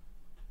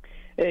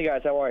 Hey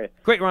guys, how are you?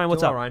 Great, Ryan.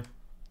 What's up, Ryan?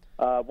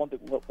 Love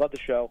the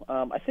show.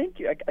 I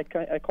think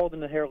I called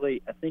in here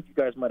late. I think you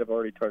guys might have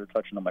already started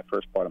touching on my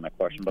first part of my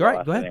question, but All right, I'll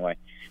ask go ahead. anyway.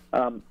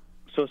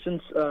 So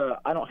since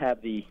I don't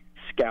have the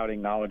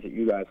scouting knowledge that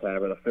you guys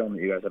have or the film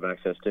that you guys have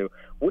access to,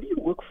 what do you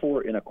look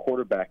for in a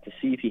quarterback to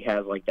see if he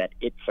has like that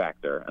it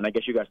factor? And I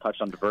guess you guys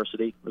touched on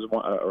adversity was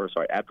one of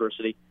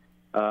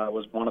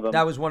them.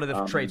 That was one of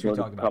the traits we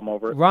talked about. Come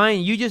over.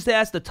 Ryan, you just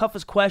asked the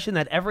toughest question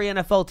that every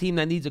NFL team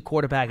that needs a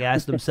quarterback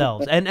asks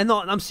themselves. and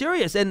no, I'm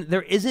serious, and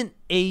there isn't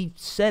a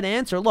set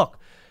answer. Look,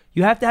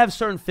 you have to have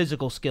certain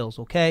physical skills,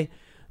 okay?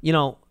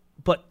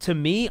 But to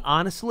me,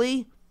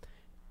 honestly,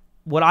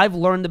 what I've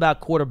learned about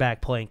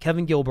quarterback playing,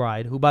 Kevin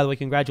Gilbride, who, by the way,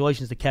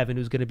 congratulations to Kevin,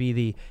 who's going to be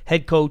the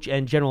head coach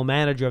and general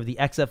manager of the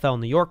XFL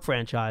New York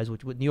franchise,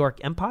 with New York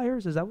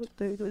Empires. Is that what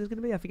it's going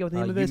to be? I forget what the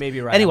name of it is. You may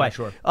be right. Anyway,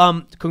 I'm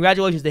not sure.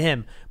 Congratulations to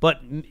him.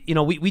 But,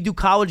 we do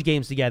college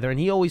games together, and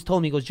he always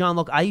told me, he goes, John,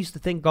 look, I used to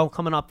think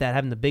coming up that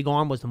having the big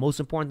arm was the most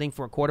important thing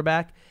for a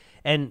quarterback.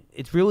 And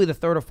it's really the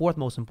third or fourth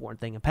most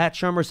important thing. And Pat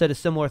Shurmur said a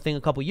similar thing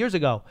a couple years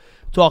ago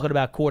talking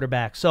about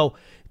quarterbacks. So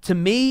to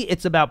me,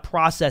 it's about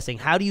processing.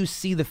 How do you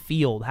see the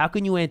field? How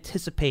can you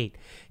anticipate?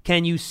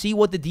 Can you see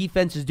what the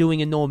defense is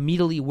doing and know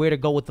immediately where to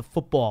go with the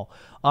football?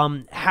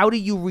 How do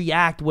you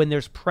react when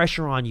there's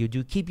pressure on you? Do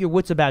you keep your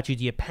wits about you?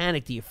 Do you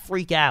panic? Do you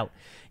freak out?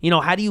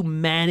 How do you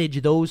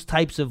manage those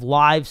types of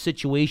live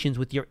situations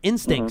with your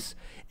instincts?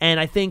 And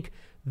I think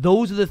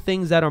those are the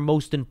things that are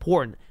most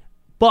important.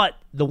 But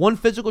the one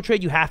physical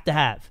trait you have to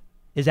have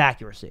is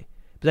accuracy.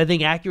 Because I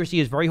think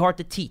accuracy is very hard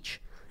to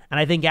teach. And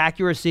I think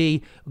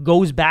accuracy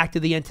goes back to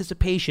the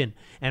anticipation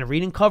and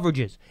reading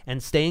coverages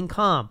and staying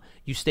calm.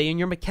 You stay in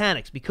your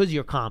mechanics because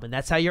you're calm, and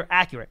that's how you're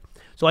accurate.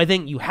 So I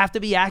think you have to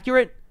be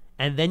accurate,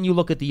 and then you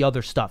look at the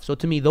other stuff. So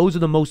to me, those are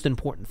the most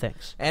important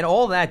things. And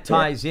all that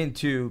ties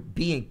into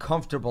being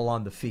comfortable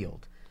on the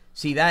field.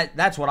 See,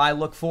 that's what I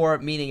look for,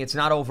 meaning it's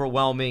not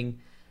overwhelming.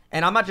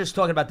 And I'm not just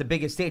talking about the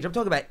biggest stage. I'm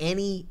talking about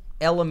any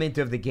element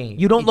of the game.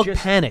 You don't look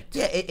panicked.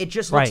 Yeah, it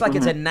just looks like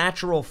it's a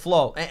natural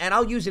flow. And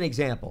I'll use an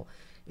example.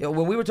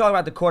 When we were talking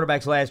about the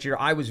quarterbacks last year,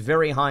 I was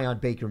very high on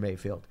Baker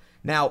Mayfield.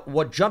 Now,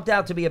 what jumped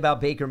out to me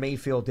about Baker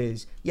Mayfield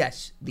is,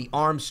 yes, the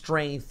arm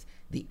strength,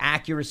 the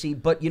accuracy,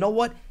 but you know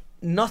what?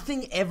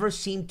 Nothing ever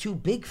seemed too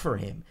big for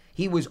him.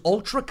 He was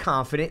ultra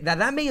confident. Now,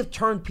 that may have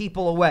turned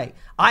people away.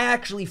 I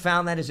actually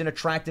found that as an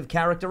attractive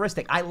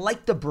characteristic. I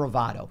like the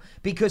bravado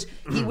because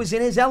he was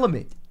in his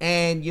element.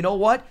 And you know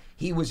what?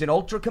 He was an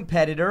ultra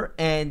competitor,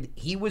 and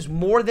he was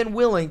more than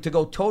willing to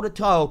go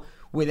toe-to-toe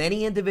with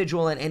any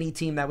individual and any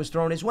team that was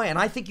thrown his way. And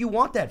I think you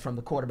want that from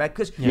the quarterback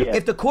because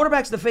if the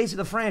quarterback's the face of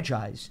the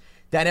franchise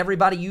that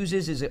everybody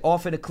uses is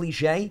often a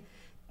cliche,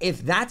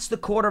 if that's the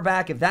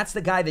quarterback, if that's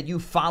the guy that you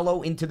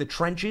follow into the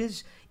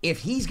trenches, if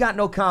he's got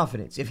no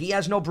confidence, if he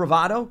has no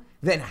bravado,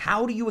 then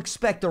how do you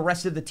expect the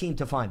rest of the team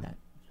to find that?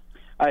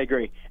 I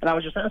agree. And I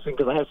was just asking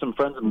because I have some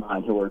friends of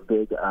mine who are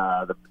big,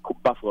 the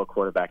Buffalo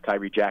quarterback,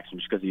 Tyree Jackson,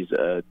 just because he's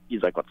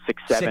like, 6'7",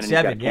 and he's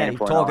got a cannon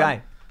for an tall arm.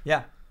 guy.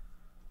 Yeah.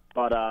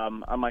 But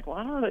I'm like, well,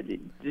 I don't know.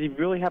 Did he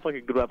really have like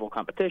a good level of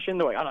competition?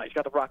 They're like, oh, no, he's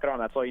got the rocket arm.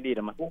 That's all you need.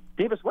 I'm like, well,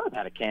 Davis Webb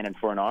had a cannon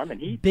for an arm,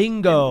 and he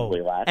bingo.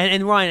 Really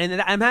and Ryan,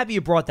 and I'm happy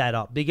you brought that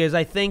up because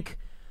I think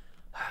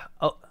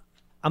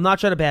I'm not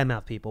trying to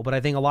badmouth people, but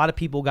I think a lot of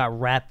people got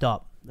wrapped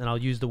up, and I'll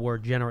use the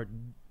word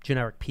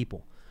generic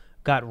people,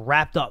 got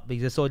wrapped up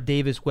because I saw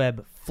Davis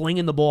Webb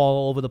flinging the ball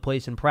all over the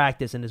place in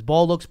practice, and his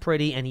ball looks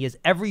pretty, and he has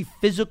every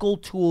physical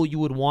tool you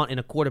would want in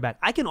a quarterback.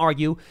 I can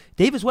argue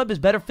Davis Webb has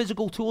better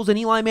physical tools than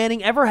Eli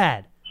Manning ever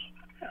had,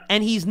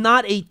 and he's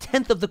not a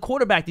tenth of the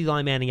quarterback that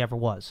Eli Manning ever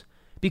was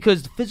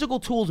because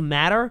physical tools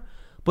matter,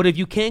 but if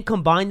you can't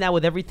combine that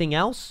with everything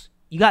else,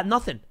 you got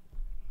nothing.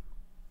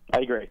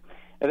 I agree.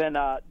 And then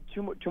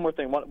two more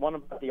things. One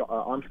about the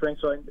arm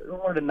strength. So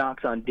one of the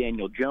knocks on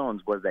Daniel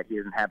Jones was that he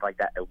doesn't have like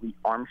that elite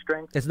arm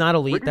strength. It's not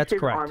elite. Where does That's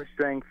his correct. Arm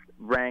strength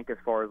rank as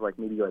far as like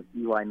maybe like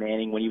Eli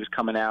Manning when he was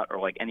coming out, or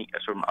like any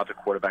sort of other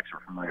quarterbacks we're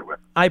familiar with?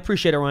 I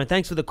appreciate it, Ryan.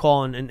 Thanks for the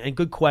call and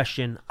good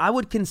question. I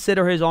would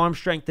consider his arm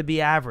strength to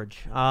be average.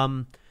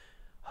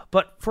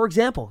 But for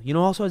example,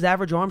 also his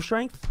average arm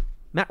strength?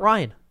 Matt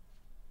Ryan.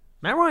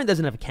 Matt Ryan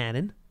doesn't have a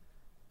cannon.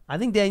 I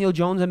think Daniel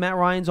Jones and Matt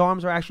Ryan's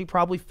arms are actually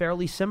probably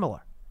fairly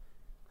similar.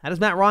 How does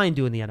Matt Ryan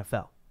do in the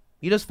NFL?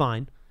 He does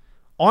fine.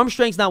 Arm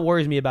strength's not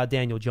worries me about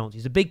Daniel Jones.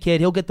 He's a big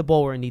kid. He'll get the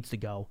ball where it needs to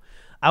go.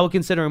 I would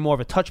consider him more of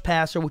a touch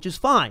passer, which is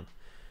fine.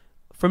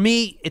 For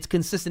me, it's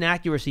consistent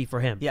accuracy for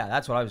him. Yeah,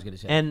 that's what I was going to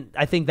say. And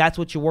I think that's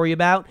what you worry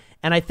about.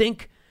 And I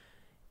think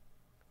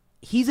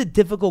he's a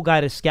difficult guy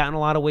to scout in a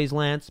lot of ways,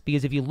 Lance,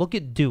 because if you look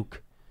at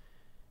Duke,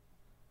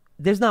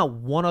 there's not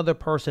one other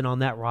person on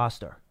that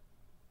roster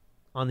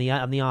on the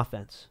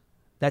offense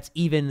that's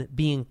even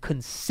being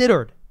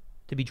considered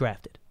to be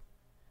drafted.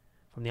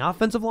 From the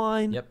offensive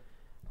line,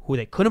 who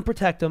they couldn't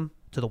protect him,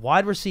 to the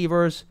wide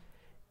receivers,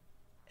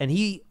 and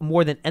he,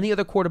 more than any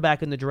other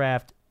quarterback in the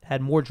draft,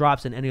 had more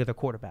drops than any other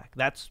quarterback.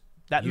 That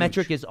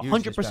metric is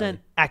 100%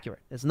 accurate.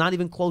 It's not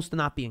even close to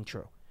not being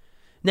true.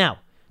 Now,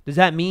 does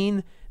that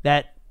mean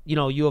that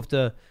you have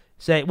to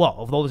say, well,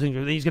 of those things,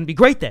 he's going to be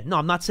great then. No,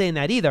 I'm not saying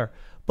that either.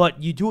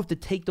 But you do have to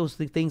take those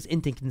things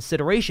into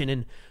consideration.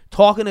 And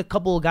talking to a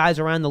couple of guys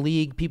around the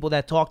league, people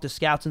that talk to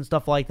scouts and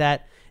stuff like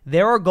that,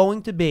 there are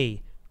going to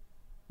be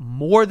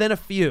more than a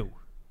few,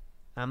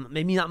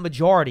 maybe not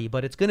majority,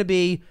 but it's going to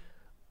be,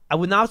 I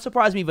would not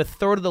surprise me if a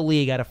third of the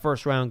league had a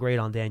first-round grade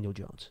on Daniel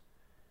Jones.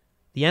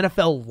 The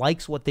NFL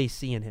likes what they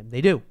see in him.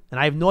 They do. And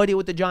I have no idea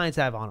what the Giants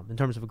have on him in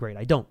terms of a grade.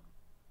 I don't.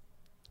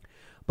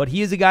 But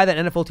he is a guy that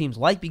NFL teams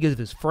like because of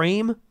his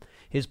frame,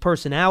 his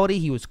personality.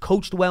 He was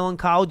coached well in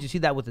college. You see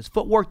that with his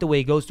footwork, the way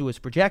he goes through his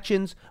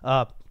progressions.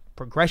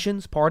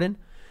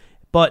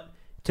 But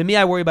to me,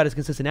 I worry about his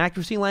consistent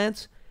accuracy,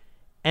 Lance.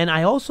 And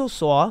I also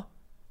saw,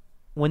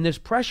 when there's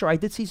pressure, I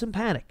did see some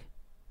panic.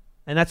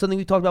 And that's something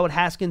we talked about with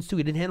Haskins, too.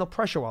 He didn't handle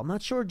pressure well. I'm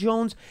not sure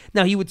Jones.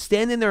 Now, he would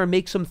stand in there and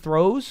make some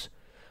throws.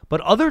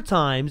 But other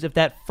times, if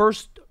that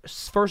first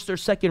or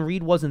second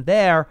read wasn't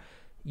there,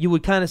 you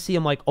would kind of see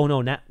him like, oh,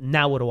 no,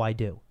 now what do I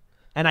do?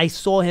 And I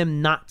saw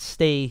him not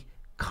stay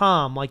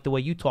calm like the way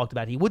you talked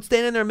about. He would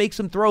stand in there and make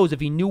some throws if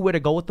he knew where to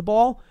go with the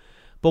ball.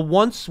 But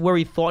once where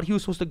he thought he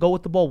was supposed to go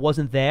with the ball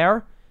wasn't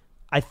there,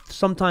 I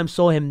sometimes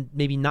saw him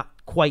maybe not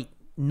quite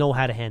know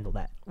how to handle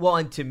that. Well,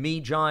 and to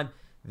me, John,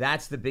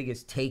 that's the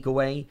biggest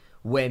takeaway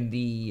when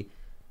the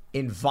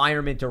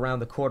environment around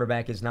the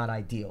quarterback is not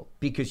ideal,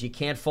 because you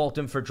can't fault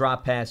him for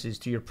drop passes,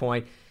 to your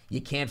point.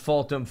 You can't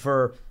fault him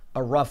for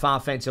a rough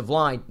offensive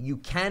line. You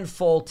can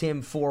fault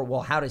him for,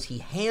 well, how does he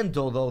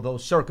handle, though,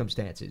 those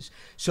circumstances?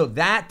 So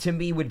that, to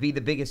me, would be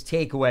the biggest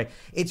takeaway.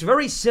 It's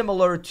very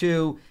similar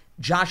to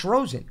Josh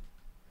Rosen.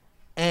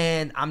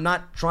 And I'm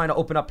not trying to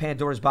open up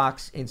Pandora's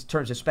box in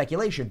terms of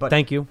speculation, but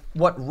thank you.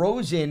 What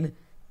Rosen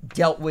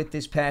dealt with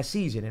this past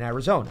season in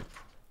Arizona.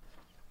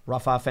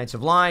 Rough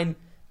offensive line,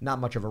 not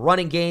much of a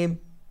running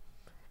game,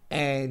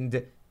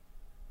 and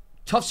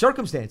tough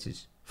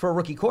circumstances for a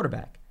rookie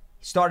quarterback.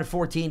 He started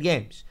 14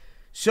 games.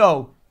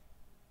 So,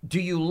 do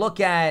you look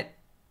at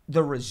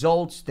the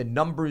results, the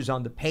numbers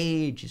on the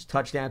page, his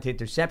touchdown to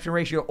interception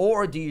ratio,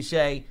 or do you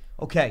say,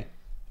 okay,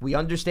 we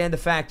understand the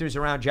factors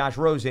around Josh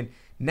Rosen.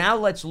 Now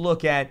let's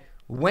look at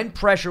when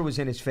pressure was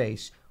in his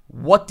face,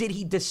 what did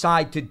he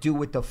decide to do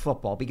with the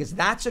football? Because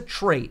that's a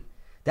trait,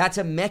 that's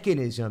a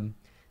mechanism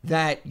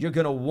that you're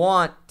going to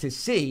want to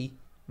see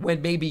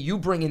when maybe you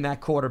bring in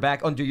that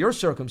quarterback under your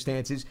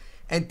circumstances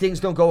and things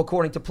don't go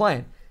according to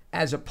plan,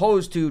 as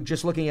opposed to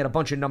just looking at a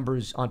bunch of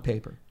numbers on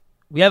paper.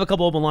 We have a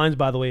couple open lines,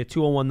 by the way, at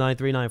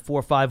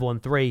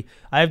 201-939-4513.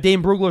 I have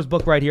Dane Brugler's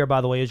book right here, by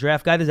the way. His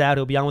draft guide is out.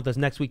 He'll be on with us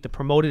next week to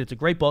promote it. It's a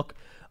great book.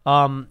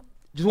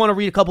 Just want to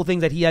read a couple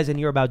things that he has in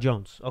here about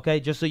Jones, okay?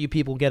 Just so you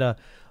people get a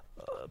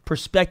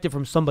perspective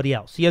from somebody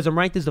else. He has him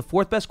ranked as the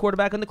fourth best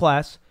quarterback in the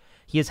class.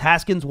 He has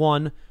Haskins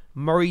 1,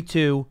 Murray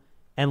 2,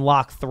 and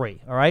Locke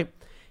 3, all right?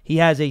 He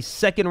has a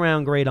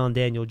second-round grade on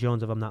Daniel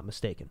Jones, if I'm not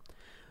mistaken.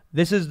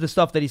 This is the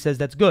stuff that he says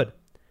that's good.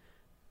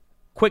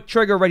 Quick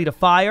trigger, ready to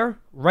fire,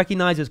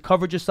 recognizes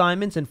coverage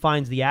assignments and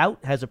finds the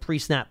out, has a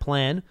pre-snap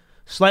plan,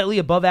 slightly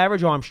above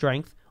average arm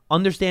strength,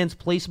 understands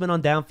placement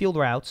on downfield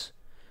routes.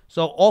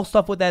 So all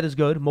stuff with that is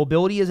good.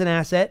 Mobility is an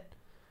asset.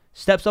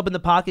 Steps up in the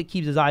pocket,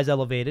 keeps his eyes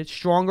elevated.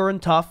 Stronger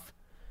and tough.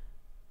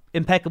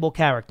 Impeccable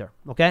character,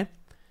 okay?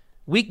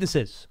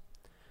 Weaknesses.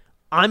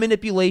 Eye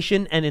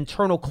manipulation and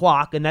internal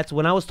clock, and that's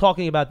when I was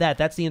talking about that.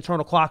 That's the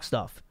internal clock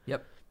stuff.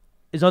 Yep.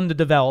 Is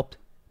underdeveloped.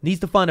 Needs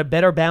to find a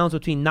better balance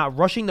between not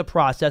rushing the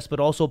process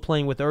but also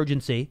playing with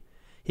urgency.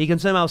 He can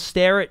somehow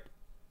stare at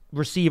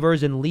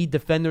receivers and lead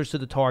defenders to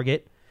the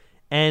target,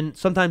 and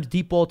sometimes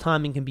deep ball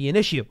timing can be an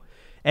issue.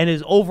 And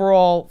his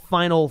overall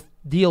final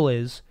deal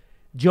is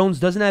Jones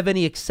doesn't have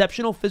any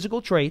exceptional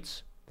physical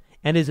traits,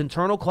 and his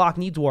internal clock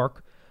needs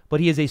work, but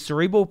he is a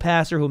cerebral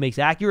passer who makes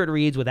accurate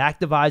reads with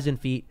active eyes and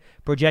feet,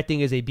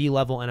 projecting as a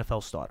B-level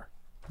NFL starter.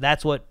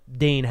 That's what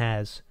Dane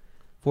has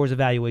for his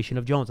evaluation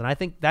of Jones. And I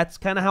think that's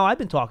kind of how I've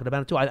been talking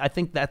about it, too. I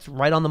think that's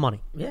right on the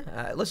money.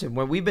 Yeah, listen,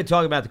 when we've been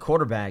talking about the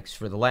quarterbacks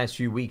for the last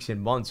few weeks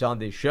and months on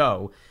this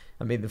show,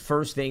 I mean, the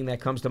first thing that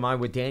comes to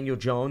mind with Daniel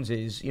Jones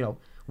is,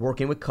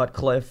 working with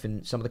Cutcliffe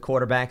and some of the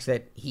quarterbacks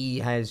that he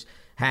has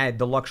had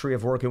the luxury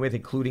of working with,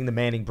 including the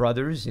Manning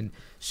brothers, and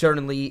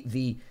certainly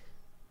the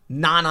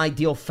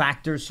non-ideal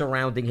factors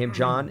surrounding him,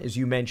 John, as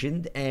you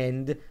mentioned.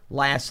 And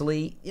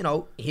lastly,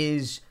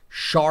 his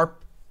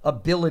sharp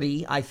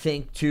ability, I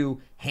think,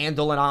 to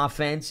handle an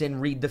offense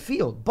and read the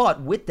field.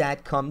 But with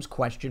that comes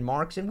question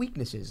marks and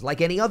weaknesses, like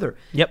any other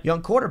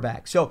young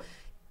quarterback. So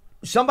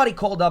somebody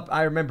called up,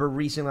 I remember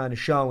recently on a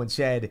show, and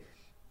said,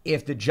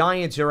 if the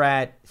Giants are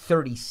at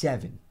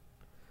 37,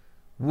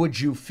 would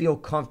you feel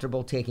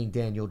comfortable taking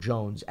Daniel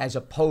Jones as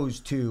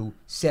opposed to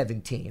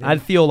 17?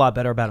 I'd feel a lot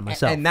better about it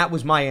myself. And that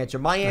was my answer.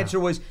 My answer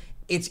was,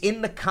 it's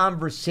in the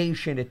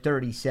conversation at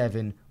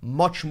 37,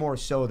 much more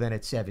so than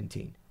at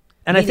 17.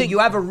 And I think you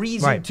have a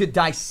reason to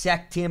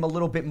dissect him a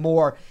little bit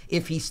more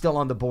if he's still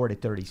on the board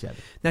at 37.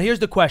 Now, here's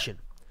the question.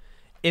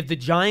 If the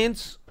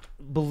Giants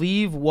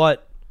believe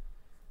what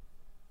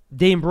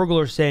Dane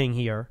Brugler is saying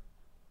here,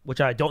 which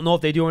I don't know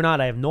if they do or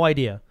not, I have no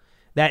idea,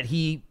 that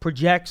he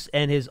projects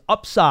and his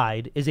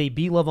upside is a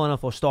B-level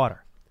NFL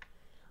starter.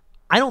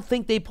 I don't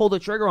think they pull the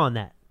trigger on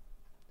that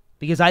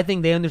because I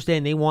think they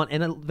understand they want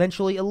an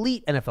eventually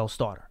elite NFL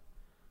starter.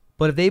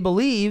 But if they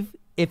believe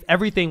if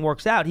everything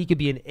works out, he could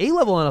be an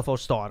A-level NFL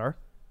starter,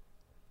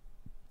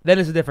 then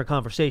it's a different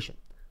conversation.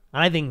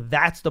 And I think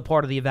that's the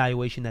part of the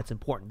evaluation that's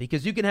important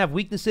because you can have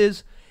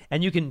weaknesses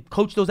and you can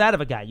coach those out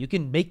of a guy. You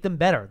can make them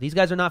better. These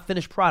guys are not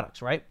finished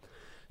products, right?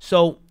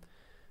 So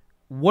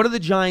what do the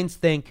Giants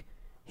think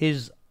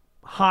his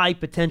high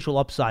potential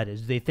upside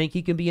is? Do they think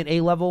he can be an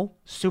A-level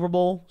Super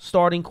Bowl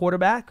starting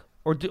quarterback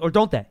or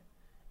don't they?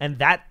 And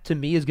that, to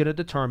me, is going to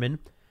determine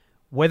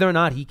whether or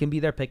not he can be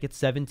their pick at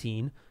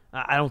 17.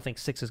 I don't think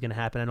 6 is going to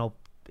happen. I know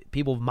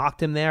people have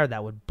mocked him there.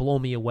 That would blow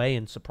me away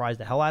and surprise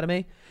the hell out of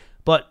me.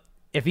 But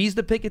if he's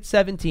the pick at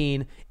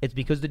 17, it's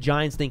because the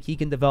Giants think he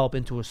can develop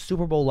into a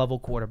Super Bowl level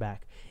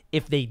quarterback.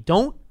 If they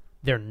don't,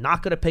 they're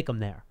not going to pick him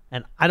there.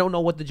 And I don't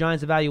know what the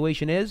Giants'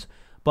 evaluation is,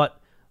 but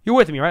you're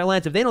with me, right,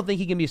 Lance? If they don't think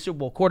he can be a Super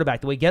Bowl quarterback,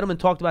 the way Gettleman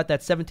talked about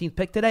that 17th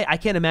pick today, I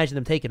can't imagine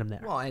them taking him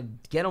there. Well, and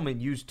Gettleman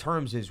used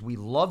terms as we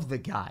love the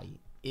guy.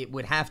 It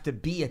would have to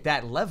be at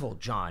that level,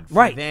 John,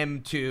 for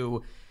them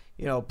to,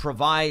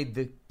 provide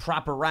the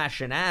proper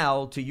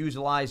rationale to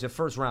utilize a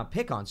first-round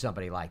pick on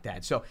somebody like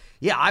that. So,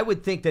 yeah, I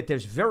would think that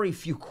there's very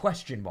few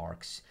question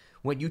marks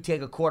when you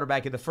take a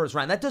quarterback in the first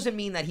round. That doesn't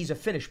mean that he's a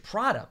finished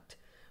product,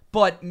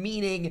 but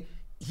meaning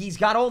he's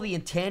got all the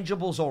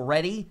intangibles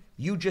already.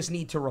 You just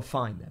need to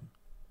refine them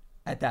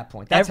at that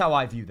point. That's how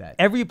I view that.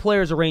 Every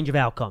player is a range of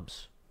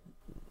outcomes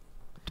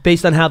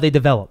based on how they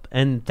develop,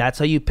 and that's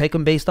how you pick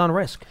them based on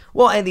risk.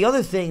 Well, and the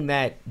other thing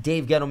that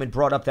Dave Gettleman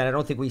brought up that I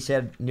don't think we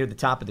said near the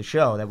top of the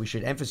show that we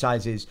should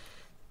emphasize is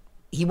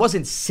he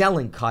wasn't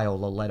selling Kyle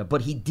Lauletta,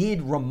 but he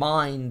did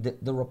remind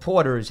the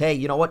reporters, hey,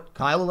 you know what?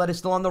 Kyle Lauletta's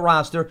still on the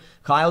roster.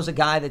 Kyle's a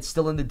guy that's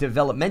still in the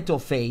developmental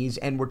phase,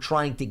 and we're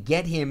trying to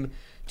get him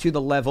to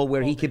the level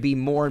where he could be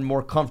more and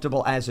more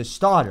comfortable as a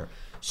starter.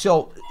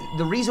 So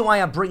the reason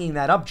why I'm bringing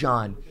that up,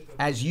 John,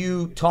 as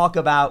you talk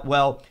about,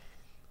 well,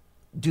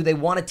 do they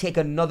want to take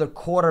another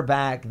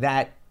quarterback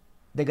that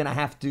they're going to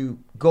have to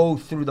go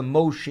through the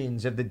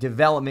motions of the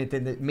development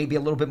and maybe a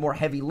little bit more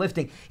heavy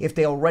lifting if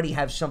they already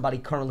have somebody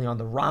currently on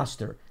the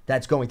roster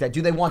that's going to?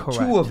 Do they want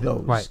two of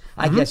those? Right.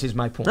 I guess is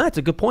my point. That's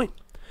a good point.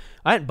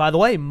 All right, by the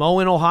way, Mo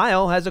in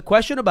Ohio has a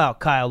question about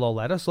Kyle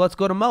Lauletta, so let's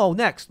go to Mo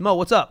next. Mo,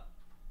 what's up?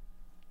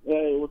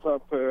 Hey, what's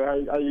up?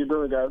 How you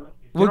doing, guys?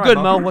 We're good,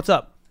 Mo. What's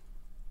up?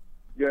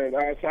 Good.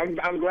 So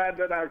I'm glad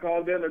that I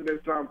called in at this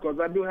time because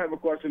I do have a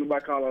question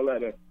about Kyle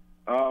Lauletta.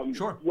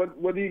 Sure.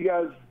 What do you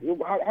guys?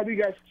 How do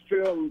you guys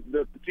feel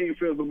that the team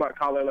feels about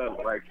Kyle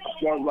Lauletta? Like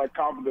as far as like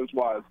confidence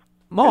wise,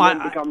 Mo,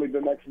 becoming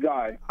the next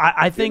guy.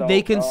 I think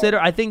they consider.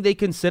 I think they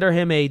consider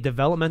him a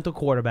developmental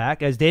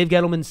quarterback, as Dave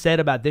Gettleman said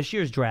about this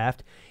year's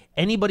draft.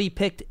 Anybody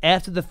picked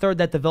after the third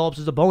that develops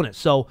is a bonus.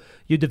 So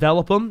you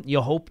develop him. You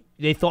hope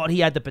they thought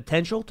he had the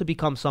potential to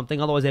become something.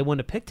 Otherwise, they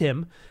wouldn't have picked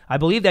him. I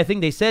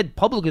think they said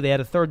publicly they had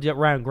a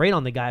third-round grade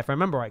on the guy, if I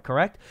remember right,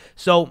 correct?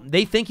 So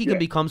they think he can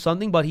become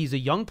something, but he's a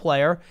young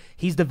player.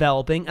 He's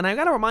developing. And I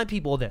got to remind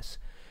people of this.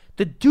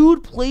 The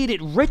dude played at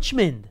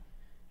Richmond.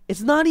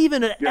 It's not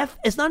even an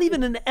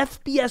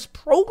FBS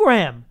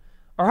program.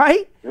 All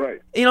right? Right.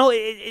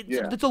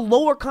 It's a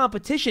lower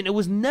competition. It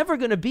was never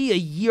going to be a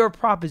year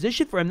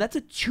proposition for him. That's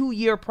a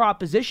 2-year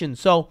proposition.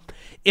 So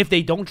if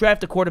they don't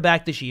draft a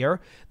quarterback this year,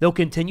 they'll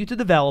continue to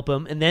develop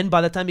him. And then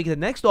by the time you get to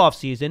the next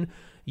offseason,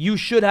 you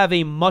should have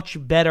a much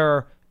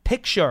better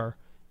picture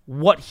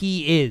what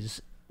he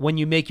is when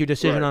you make your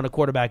decision on a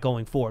quarterback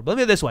going forward. But let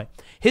me put it this way.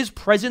 His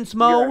presence,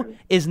 Mo,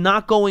 is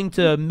not going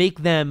to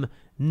make them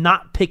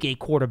not pick a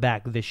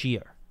quarterback this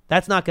year.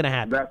 That's not going to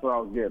happen. That's what I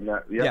was getting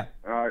at. Yep.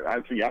 Yeah. I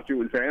see what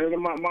you're saying.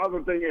 And my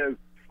other thing is,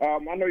 I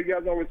know you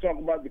guys always talk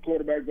about the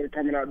quarterbacks that are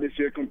coming out this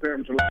year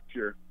compared to last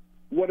year.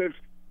 What if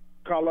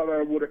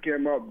Colorado would have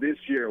came up this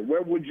year?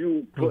 Where would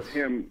you put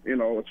him, as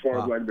far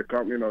as like the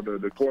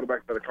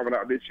quarterbacks that are coming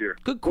out this year?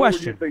 Good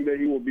question. Where would you think that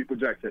he will be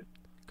projected?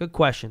 Good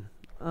question.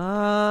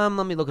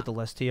 Let me look at the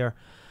list here.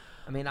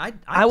 I mean,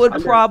 I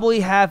would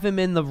probably have him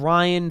in the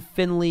Ryan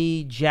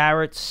Finley,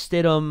 Jarrett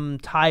Stidham,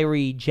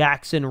 Tyree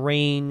Jackson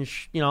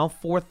range.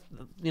 Fourth,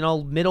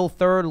 middle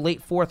third,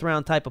 late fourth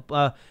round type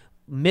of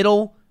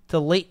middle to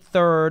late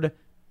third,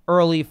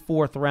 early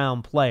fourth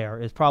round player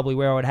is probably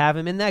where I would have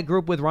him in that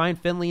group with Ryan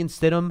Finley and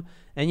Stidham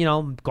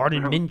and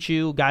Gardner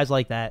Minshew, guys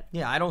like that.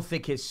 Yeah, I don't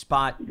think his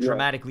spot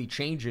dramatically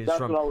changes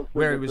from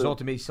where he was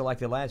ultimately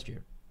selected last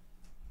year.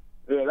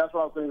 Yeah, that's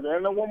what I was thinking.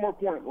 And then one more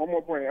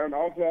point. And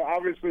also,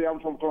 obviously, I'm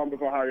from Columbus,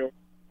 Ohio.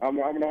 I'm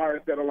an Ohio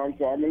State alum,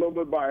 so I'm a little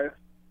bit biased.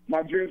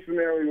 My dream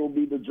scenario will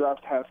be to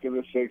draft Haskins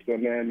at 6,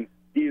 and then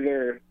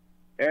either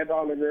Ed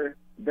Oliver,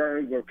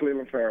 Burns, or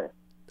Cleveland Farrell.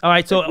 All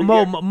right, so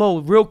Mo,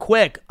 real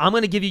quick, I'm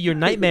going to give you your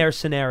nightmare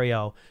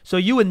scenario. So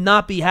you would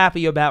not be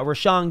happy about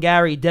Rashawn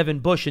Gary, Devin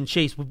Bush, and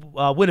Chase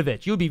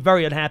Winovich. You would be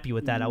very unhappy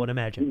with that, I would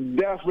imagine.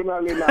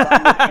 Definitely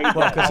not.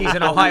 Well, because he's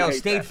an Ohio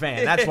State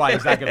fan. That's why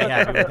he's not going to be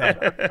happy with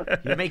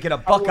that. You're making a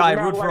Buckeye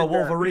root for a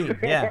Wolverine.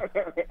 Yeah.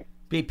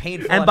 Be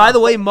painful. And by the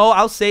way, Mo,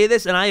 I'll say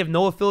this, and I have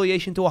no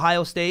affiliation to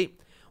Ohio State.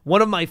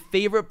 one of my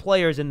favorite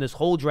players in this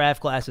whole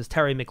draft class is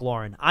Terry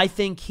McLaurin. I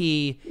think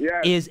he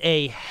is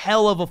a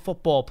hell of a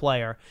football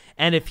player.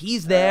 And if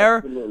he's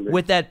there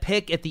with that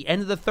pick at the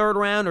end of the 3rd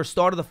round or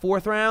start of the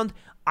 4th round,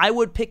 I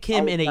would pick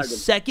him in a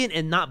second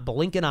and not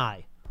blink an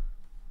eye.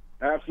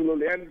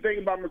 Absolutely. And the thing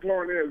about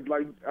McLaurin is,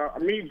 like,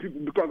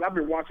 because I've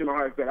been watching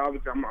Ohio State.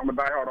 Obviously, I'm a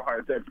diehard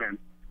Ohio State fan.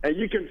 And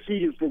you can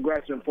see his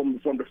progression from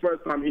the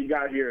first time he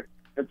got here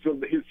until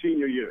his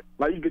senior year.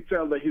 Like, you could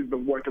tell that he's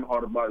been working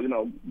hard about,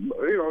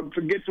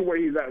 to get to where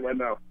he's at right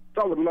now.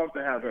 So I would love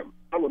to have him.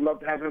 I would love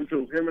to have him,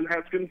 too. Him and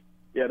Haskins,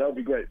 yeah, that would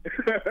be great.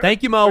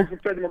 Thank you, Mo.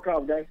 Thanks for taking my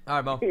call, guys.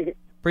 All right, Mo.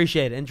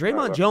 Appreciate it. And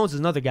Draymond Jones is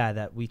another guy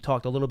that we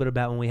talked a little bit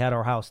about when we had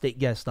our Ohio State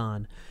guest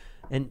on.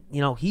 And,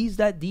 he's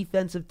that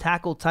defensive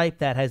tackle type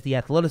that has the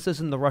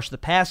athleticism to rush the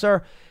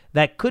passer.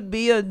 That could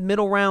be a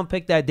middle-round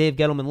pick that Dave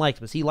Gettleman likes,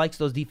 but he likes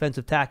those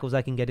defensive tackles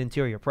that can get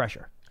interior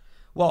pressure.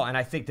 Well, and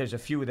I think there's a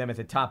few of them at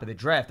the top of the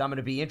draft. I'm going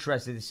to be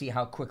interested to see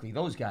how quickly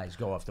those guys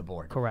go off the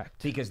board.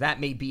 Correct. Because that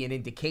may be an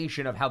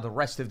indication of how the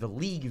rest of the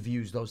league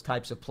views those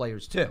types of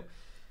players, too.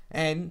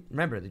 And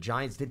remember, the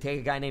Giants did take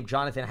a guy named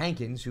Jonathan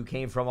Hankins, who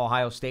came from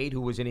Ohio State,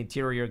 who was an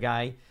interior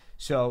guy.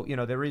 So,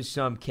 there is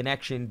some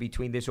connection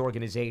between this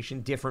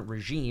organization, different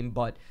regime.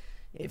 But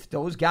if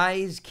those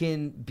guys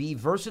can be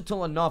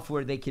versatile enough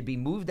where they could be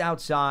moved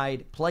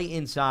outside, play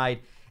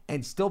inside,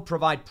 and still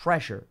provide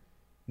pressure,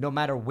 no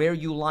matter where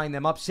you line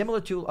them up,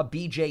 similar to a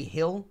B.J.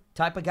 Hill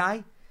type of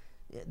guy,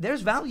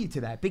 there's value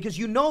to that. Because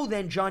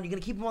then, John, you're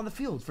going to keep him on the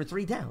field for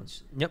 3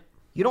 downs. Yep.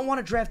 You don't want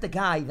to draft a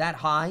guy that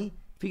high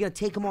if you're going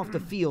to take him off the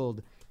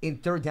field in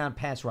 3rd down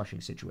pass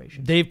rushing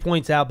situations. Dave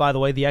points out, by the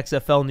way, the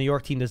XFL New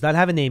York team does not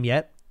have a name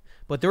yet,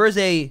 but there is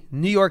a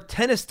New York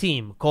tennis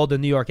team called the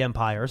New York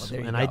Empires,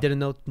 and I didn't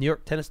know New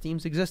York tennis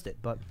teams existed.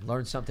 But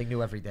learn something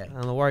new every day. I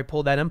don't know where I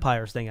pulled that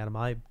Empires thing out of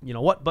my,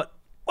 but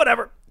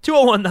whatever.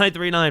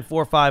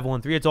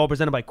 201-939-4513. It's all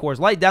presented by Coors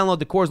Light. Download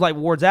the Coors Light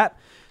Rewards app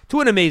to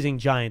win amazing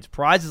Giants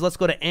prizes. Let's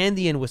go to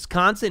Andy in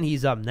Wisconsin.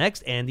 He's up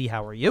next. Andy,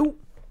 how are you?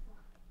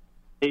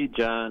 Hey,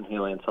 John. Hey,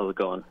 Lance. How's it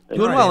going?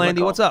 Doing well,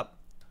 Andy. What's up?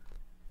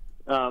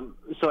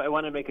 So I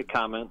want to make a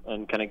comment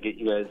and kind of get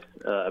you guys'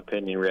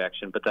 opinion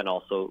reaction, but then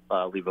also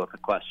leave with a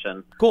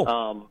question. Cool.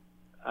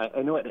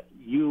 I know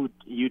you,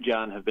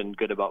 John, have been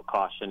good about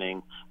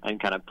cautioning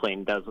and kind of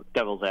playing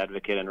devil's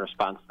advocate in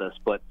response to this,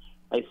 but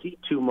I see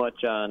too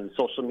much on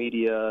social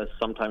media,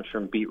 sometimes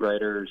from beat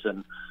writers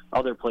and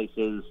other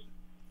places,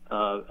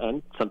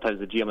 and sometimes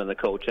the GM and the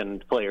coach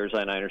and players,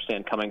 and I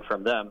understand coming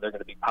from them, they're going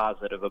to be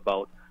positive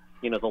about,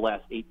 the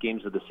last 8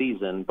 games of the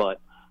season, but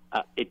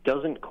it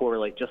doesn't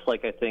correlate, just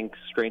like I think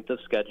strength of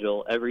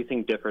schedule,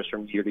 everything differs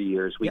from year to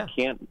year. We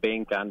can't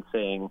bank on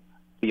saying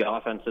the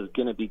offense is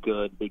going to be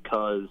good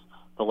because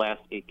the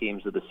last 8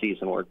 games of the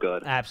season were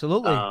good.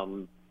 Absolutely.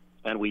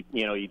 And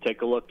you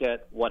take a look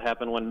at what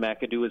happened when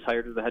McAdoo was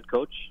hired as the head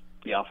coach.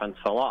 The offense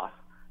fell off,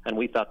 and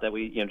we thought that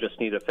we just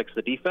needed to fix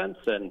the defense,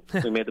 and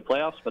we made the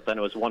playoffs. But then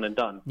it was one and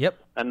done. Yep.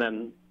 And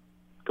then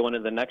going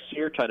into the next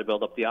year, try to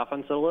build up the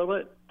offense a little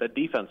bit. The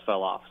defense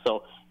fell off.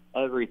 So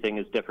everything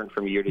is different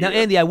from year to year. Now,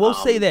 Andy, I will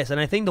say this, and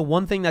I think the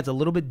one thing that's a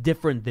little bit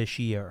different this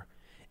year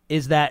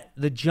is that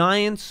the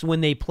Giants, when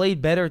they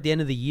played better at the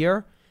end of the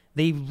year,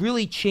 they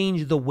really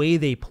changed the way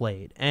they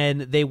played,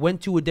 and they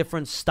went to a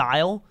different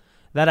style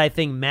that I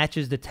think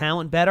matches the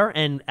talent better.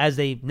 And as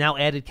they now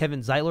added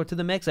Kevin Zeitler to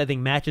the mix, I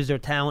think matches their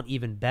talent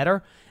even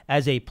better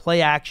as a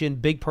play-action,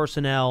 big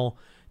personnel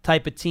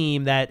type of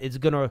team that is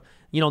going to,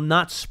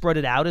 not spread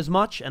it out as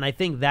much. And I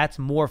think that's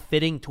more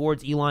fitting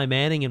towards Eli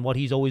Manning and what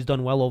he's always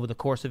done well over the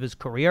course of his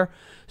career.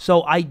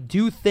 So I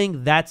do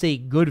think that's a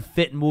good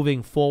fit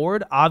moving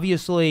forward.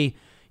 Obviously,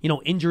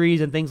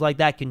 injuries and things like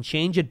that can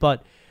change it.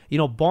 But,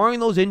 barring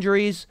those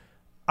injuries,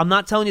 I'm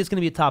not telling you it's going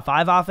to be a top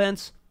 5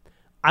 offense.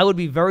 I would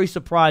be very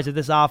surprised if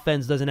this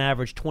offense doesn't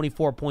average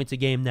 24 points a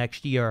game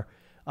next year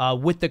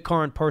with the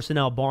current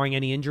personnel, barring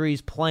any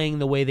injuries, playing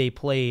the way they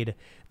played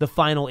the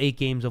final 8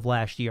 games of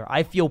last year.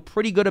 I feel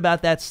pretty good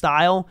about that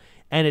style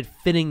and it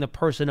fitting the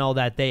personnel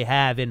that they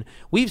have. And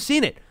we've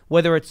seen it,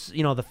 whether it's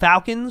the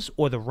Falcons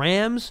or the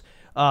Rams.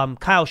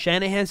 Kyle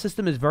Shanahan's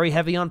system is very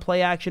heavy on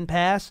play action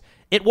pass.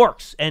 It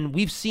works, and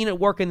we've seen it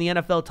work in the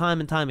NFL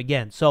time and time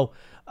again. So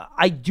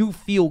I do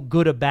feel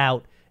good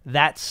about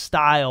that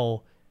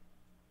style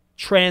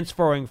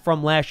transferring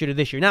from last year to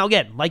this year. Now,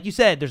 again, like you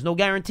said, there's no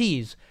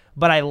guarantees,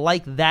 but I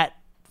like that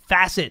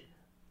facet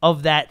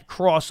of that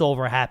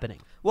crossover happening.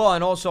 Well,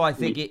 and also I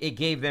think it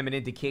gave them an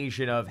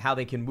indication of how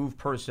they can move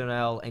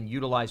personnel and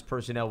utilize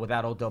personnel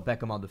without Odell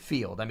Beckham on the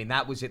field. I mean,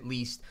 that was at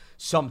least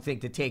something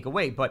to take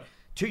away. But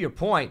to your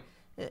point,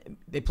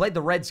 they played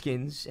the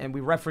Redskins, and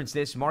we referenced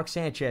this. Mark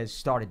Sanchez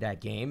started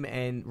that game,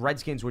 and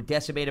Redskins were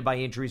decimated by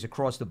injuries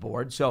across the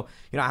board. So,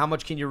 how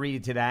much can you read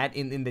into that?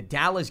 In the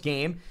Dallas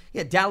game,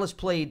 Dallas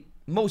played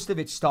most of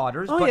its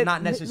starters, but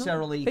not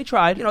necessarily. They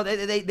tried.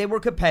 They were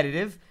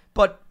competitive,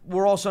 but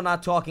we're also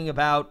not talking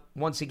about,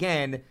 once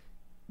again,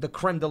 the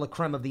creme de la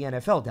creme of the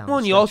NFL down. Well,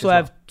 and you also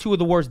have two of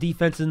the worst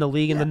defenses in the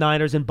league in the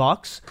Niners and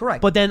Bucks.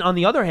 Correct. But then on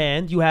the other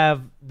hand, you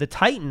have the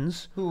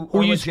Titans,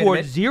 who you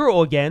scored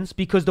 0 against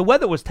because the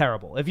weather was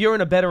terrible. If you're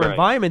in a better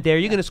environment there,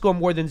 you're going to score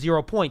more than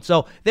 0 points.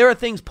 So there are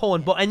things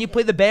pulling. And you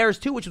play the Bears,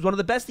 too, which is one of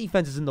the best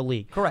defenses in the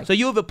league. Correct. So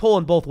you have it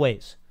pulling both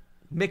ways.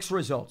 Mixed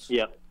results.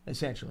 Yep.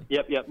 Essentially.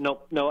 Yep.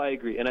 No, I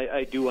agree. And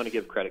I do want to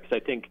give credit because I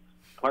think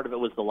part of it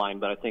was the line,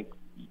 but I think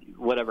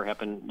whatever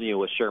happened,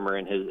 with Shurmur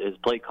and his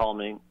play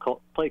calling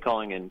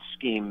and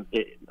scheme,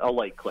 a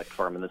light clicked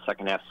for him in the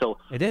second half. So,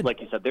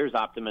 like you said, there's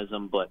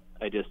optimism, but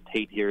I just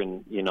hate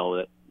hearing,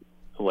 that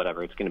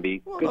whatever, it's going to be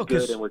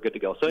good, and we're good to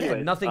go. So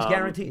anyway, nothing's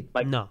guaranteed.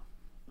 No.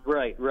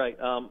 Right.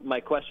 My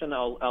question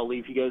I'll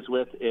leave you guys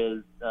with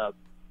is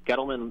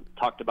Gettleman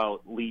talked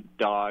about lead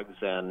dogs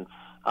and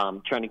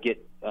trying to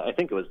get, I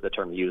think it was the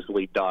term used,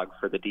 lead dog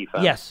for the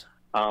defense. Yes.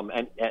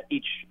 And at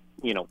each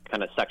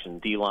kind of section,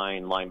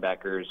 D-line,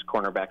 linebackers,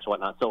 cornerbacks,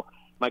 whatnot. So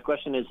my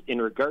question is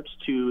in regards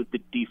to the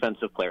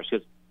defensive players,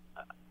 because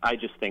I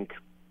just think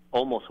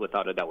almost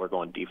without a doubt we're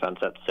going defense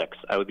at 6.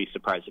 I would be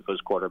surprised if it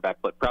was quarterback,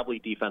 but probably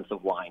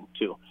defensive line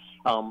too.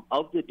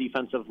 Of the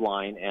defensive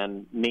line,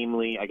 and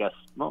namely, I guess,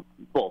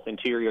 both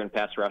interior and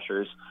pass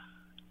rushers,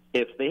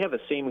 if they have the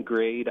same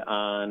grade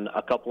on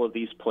a couple of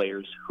these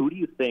players, who do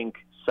you think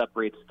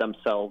separates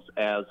themselves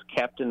as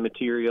captain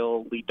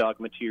material, lead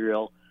dog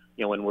material,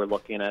 when we're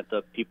looking at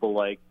the people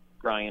like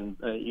Brian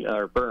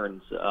or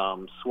Burns,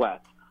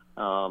 Sweat,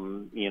 a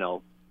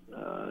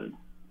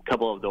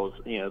couple of those,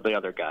 the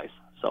other guys.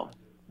 So,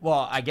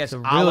 well, I guess a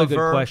really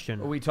good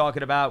question. Are we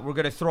talking about? We're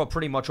going to throw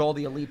pretty much all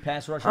the elite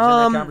pass rushers in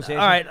that conversation.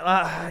 All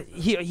right,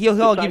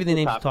 he'll give you the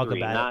names to talk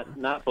about.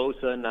 Not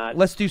Bosa, not.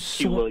 Let's do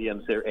Q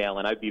Williams or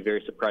Allen. I'd be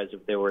very surprised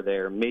if they were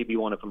there. Maybe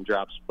one of them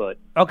drops, but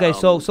okay.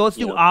 So let's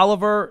do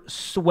Oliver,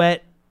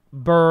 Sweat,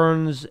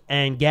 Burns,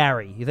 and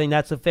Gary. You think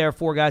that's a fair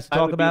 4 guys to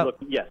talk about?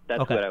 Yes, that's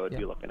what I would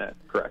be looking at.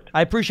 Correct.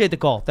 I appreciate the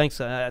call. Thanks,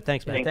 man.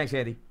 Thanks,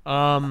 Andy.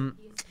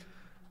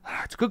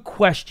 It's a good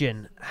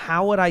question.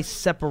 How would I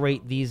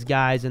separate these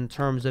guys in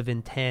terms of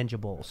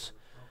intangibles?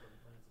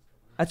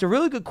 That's a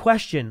really good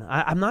question.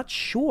 I'm not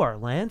sure,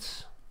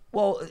 Lance.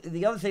 Well,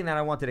 the other thing that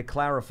I wanted to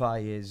clarify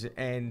is,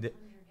 and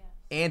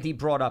Andy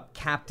brought up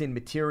captain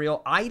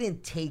material. I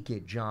didn't take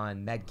it,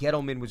 John, that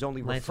Gettleman was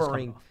only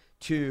referring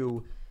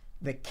to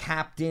the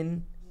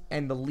captain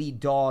and the lead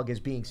dog as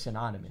being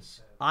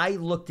synonymous. I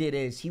looked at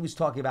it as he was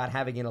talking about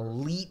having an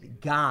elite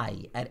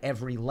guy at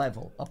every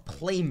level, a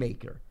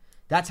playmaker.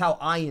 That's how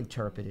I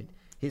interpreted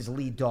his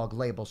lead dog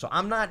label. So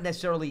I'm not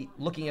necessarily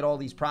looking at all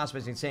these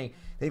prospects and saying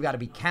they've got to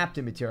be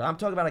captain material. I'm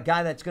talking about a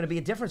guy that's going to be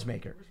a difference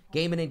maker,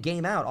 game in and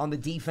game out on the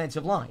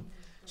defensive line.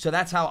 So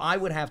that's how I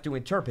would have to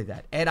interpret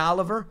that. Ed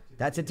Oliver,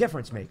 that's a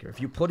difference maker. If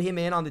you put him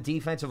in on the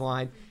defensive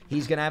line,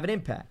 he's going to have an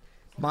impact.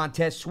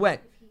 Montez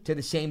Sweat, to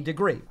the same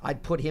degree.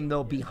 I'd put him,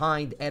 though,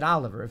 behind Ed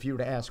Oliver, if you were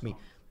to ask me.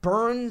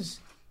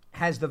 Burns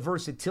has the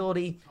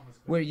versatility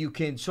where you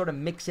can sort of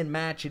mix and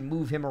match and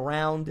move him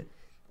around.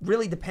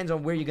 Really depends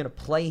on where you're going to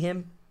play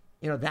him.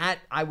 That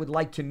I would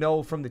like to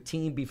know from the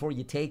team before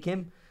you take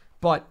him.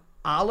 But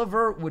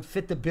Oliver would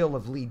fit the bill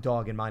of lead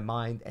dog in my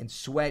mind, and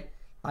Sweat,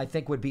 I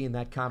think, would be in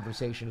that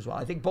conversation as well.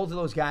 I think both of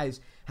those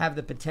guys have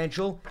the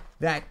potential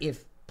that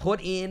if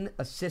put in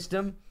a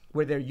system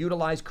where they're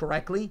utilized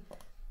correctly,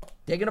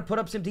 they're going to put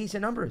up some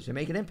decent numbers and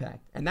make an impact.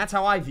 And that's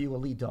how I view a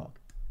lead dog.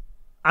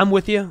 I'm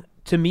with you.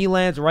 To me,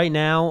 Lance, right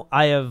now,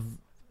 I have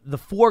the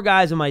 4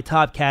 guys in my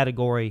top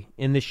category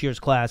in this year's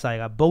class. I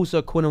got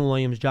Bosa, Quinnen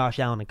Williams, Josh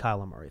Allen, and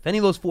Kyler Murray. If any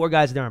of those 4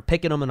 guys are there, I'm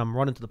picking them and I'm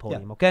running to the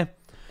podium, okay?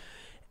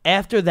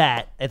 After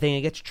that, I think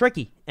it gets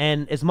tricky.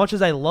 And as much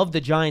as I love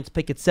the Giants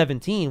pick at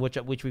 17,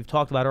 which we've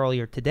talked about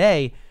earlier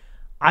today,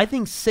 I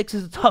think 6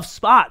 is a tough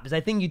spot because I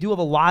think you do have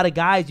a lot of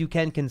guys you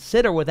can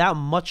consider without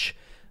much,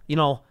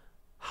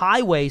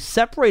 highway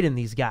separating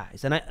these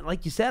guys. And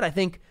like you said, I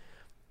think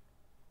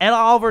Ed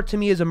Oliver to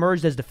me has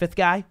emerged as the 5th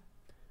guy.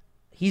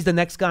 He's the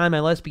next guy on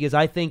my list because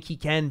I think he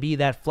can be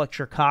that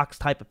Fletcher Cox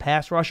type of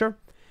pass rusher.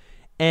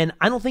 And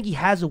I don't think he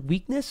has a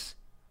weakness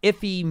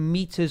if he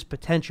meets his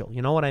potential.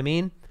 You know what I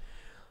mean?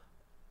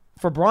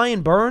 For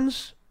Brian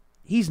Burns,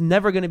 he's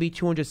never going to be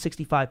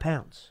 265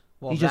 pounds.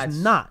 Well, he's just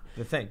not.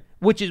 The thing.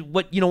 Which is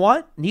what, you know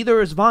what?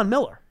 Neither is Von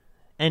Miller.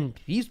 And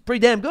he's pretty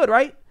damn good,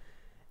 right?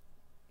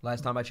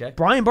 Last time I checked.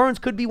 Brian Burns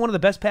could be one of the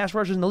best pass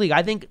rushers in the league.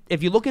 I think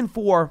if you're looking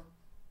for,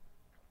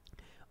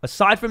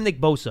 aside from Nick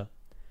Bosa,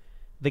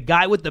 the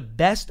guy with the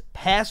best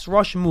pass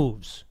rush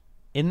moves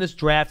in this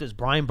draft is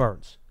Brian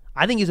Burns.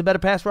 I think he's a better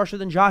pass rusher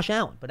than Josh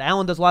Allen, but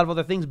Allen does a lot of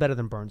other things better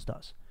than Burns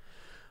does.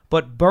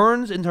 But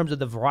Burns, in terms of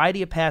the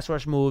variety of pass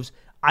rush moves,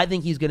 I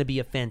think he's going to be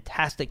a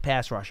fantastic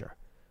pass rusher.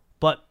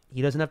 But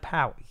he doesn't have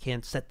power. He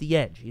can't set the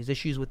edge. He has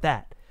issues with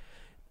that.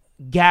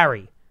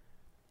 Gary,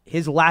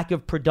 his lack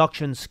of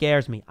production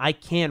scares me. I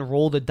can't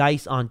roll the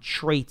dice on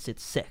traits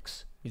at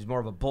 6. He's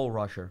more of a bull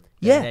rusher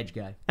than an edge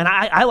guy. And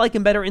I like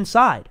him better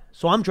inside.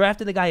 So I'm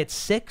drafting the guy at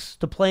 6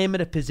 to play him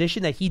in a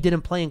position that he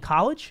didn't play in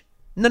college?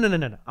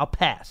 No. I'll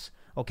pass,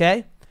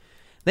 okay?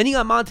 Then you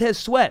got Montez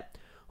Sweat,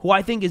 who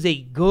I think is a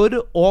good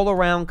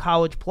all-around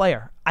college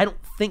player. I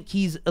don't think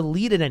he's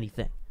elite at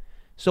anything.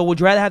 So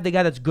would you rather have the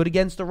guy that's good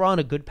against the run,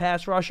 a good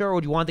pass rusher, or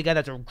would you want the guy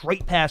that's a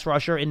great pass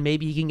rusher and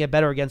maybe he can get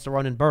better against the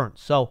run and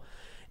Burns? So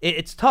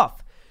it's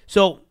tough.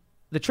 So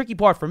the tricky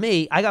part for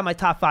me, I got my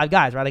top 5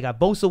 guys, right? I got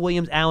Bosa,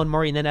 Williams, Allen,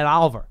 Murray, and then Ed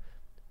Oliver.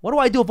 What do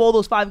I do if all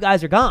those 5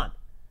 guys are gone?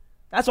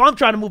 That's why I'm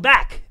trying to move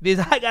back,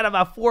 because I got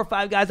about 4 or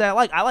 5 guys that I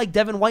like. I like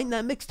Devin White in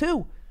that mix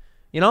too.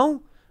 You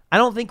know? I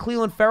don't think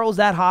Cleveland Ferrell's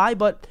that high,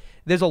 but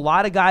there's a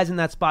lot of guys in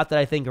that spot that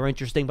I think are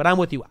interesting. But I'm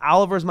with you.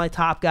 Oliver's my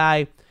top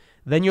guy.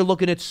 Then you're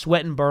looking at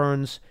Sweat and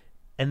Burns,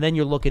 and then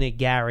you're looking at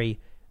Gary.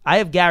 I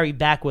have Gary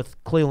back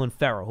with Cleveland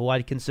Ferrell, who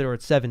I'd consider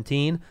at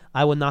 17.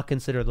 I would not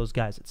consider those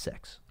guys at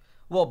 6.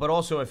 Well, but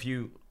also if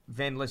you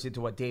then listen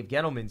to what Dave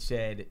Gettleman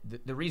said,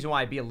 the reason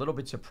why I'd be a little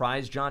bit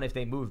surprised, John, if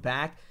they move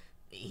back,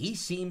 he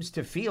seems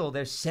to feel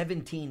there's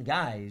 17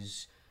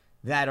 guys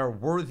that are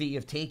worthy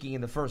of taking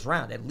in the first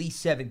round, at least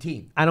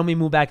 17. I don't mean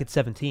move back at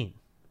 17.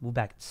 Move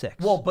back at 6.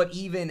 Well, but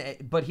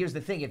here's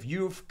the thing. If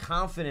you're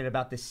confident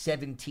about the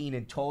 17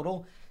 in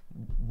total,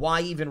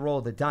 why even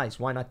roll the dice?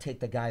 Why not take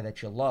the guy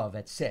that you love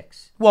at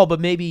 6? Well, but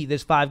maybe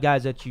there's 5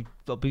 guys that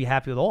you'll be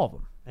happy with all of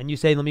them. And you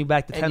say, let me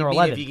back to 10 or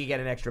 11. If you could get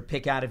an extra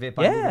pick out of it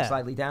by moving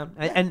slightly down?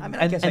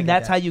 And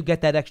that's how you get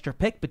that extra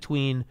pick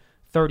between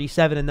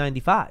 37 and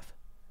 95.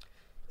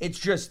 It's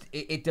just,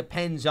 it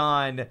depends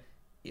on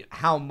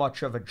how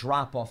much of a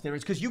drop-off there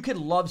is. Because you can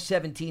love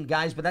 17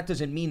 guys, but that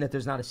doesn't mean that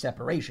there's not a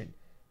separation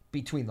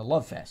between the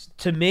love fest.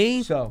 To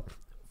me,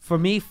 for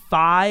me,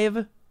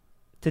 5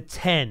 to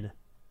 10,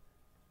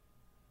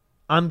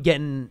 I'm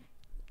getting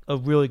a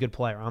really good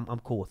player. I'm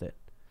cool with it.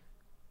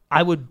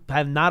 I would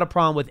have not a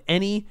problem with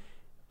any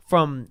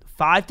from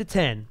 5 to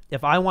 10.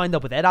 If I wind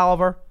up with Ed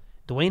Oliver,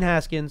 Dwayne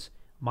Haskins,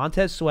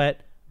 Montez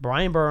Sweat,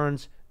 Brian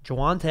Burns,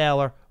 Jawan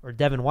Taylor, or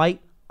Devin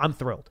White, I'm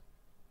thrilled.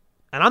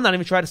 And I'm not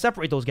even trying to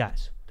separate those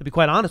guys, to be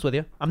quite honest with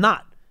you. I'm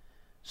not.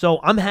 So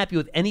I'm happy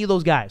with any of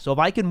those guys. So if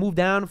I can move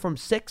down from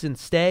 6 and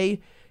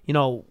stay,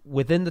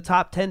 within the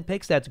top 10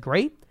 picks, that's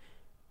great.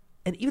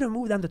 And even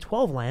move down to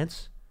 12,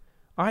 Lance.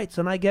 All right,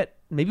 so then I get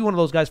maybe one of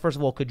those guys, first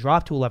of all, could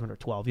drop to 11 or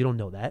 12. You don't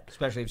know that.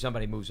 Especially if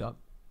somebody moves up.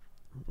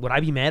 Would I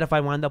be mad if I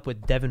wind up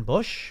with Devin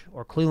Bush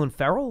or Cleveland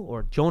Ferrell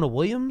or Jonah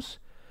Williams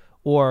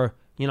or,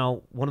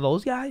 one of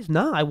those guys?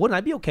 No, I wouldn't.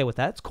 I'd be okay with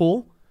that. It's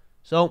cool.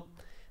 So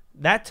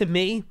that, to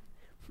me,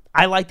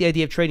 I like the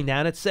idea of trading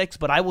down at 6,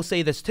 but I will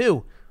say this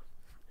too.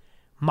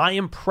 My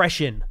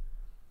impression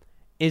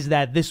is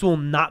that this will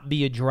not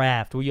be a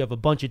draft where you have a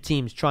bunch of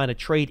teams trying to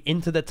trade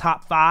into the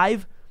top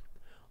 5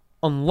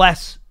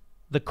 unless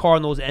the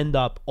Cardinals end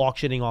up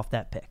auctioning off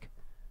that pick.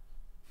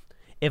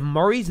 If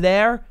Murray's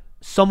there,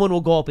 someone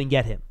will go up and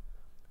get him.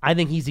 I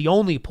think he's the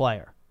only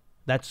player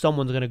that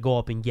someone's going to go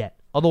up and get.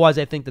 Otherwise,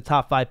 I think the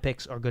top 5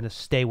 picks are going to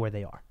stay where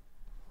they are.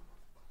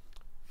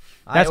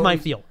 That's my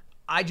feel.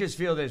 I just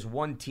feel there's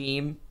one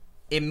team.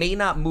 It may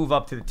not move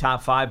up to the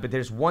top 5, but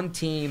there's one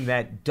team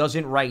that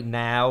doesn't right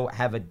now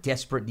have a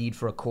desperate need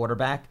for a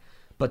quarterback,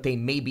 but they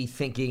may be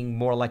thinking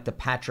more like the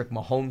Patrick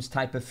Mahomes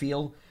type of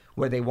feel,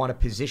 where they want to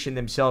position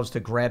themselves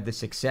to grab the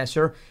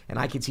successor. And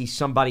I can see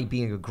somebody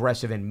being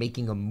aggressive and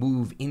making a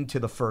move into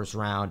the first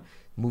round,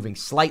 moving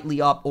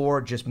slightly up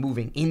or just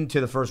moving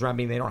into the first round,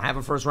 meaning they don't have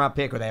a first-round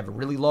pick or they have a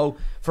really low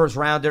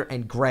first-rounder,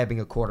 and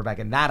grabbing a quarterback.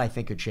 And that, I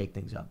think, could shake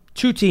things up.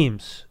 2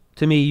 teams,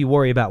 to me, you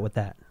worry about with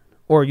that.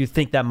 Or you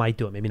think that might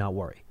do it, maybe not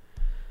worry.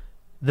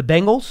 The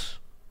Bengals,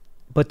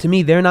 but to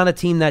me, they're not a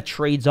team that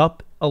trades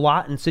up a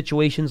lot in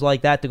situations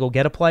like that to go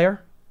get a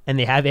player, and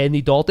they have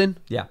Andy Dalton.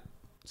 Yeah.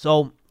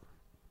 So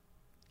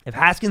if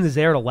Haskins is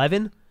there at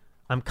 11,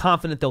 I'm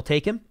confident they'll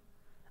take him.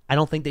 I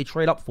don't think they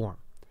trade up for him.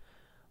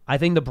 I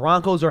think the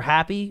Broncos are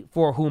happy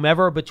for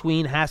whomever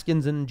between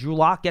Haskins and Drew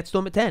Lock gets to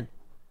them at 10. And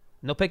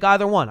they'll pick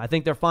either one. I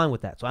think they're fine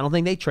with that. So I don't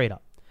think they trade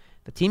up.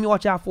 The team you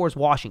watch out for is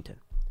Washington.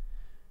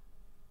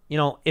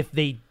 If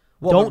they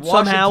don't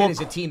somehow... Washington is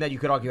a team that you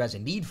could argue has a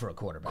need for a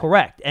quarterback.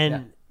 Correct.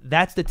 And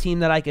that's the team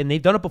that and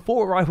they've done it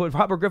before with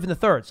Robert Griffin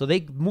III. So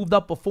they moved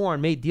up before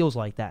and made deals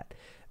like that.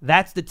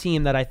 That's the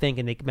team that I think,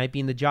 and they might be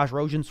in the Josh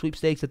Rosen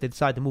sweepstakes that they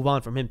decide to move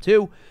on from him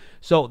too.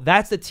 So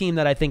that's the team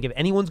that I think if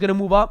anyone's going to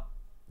move up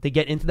to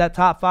get into that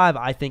top 5,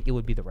 I think it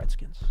would be the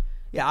Redskins.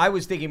 Yeah, I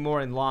was thinking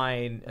more in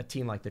line a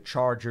team like the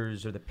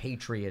Chargers or the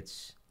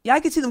Patriots. Yeah,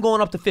 I could see them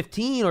going up to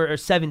 15 or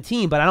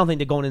 17, but I don't think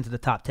they're going into the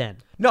top 10.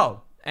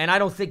 No, and I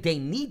don't think they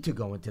need to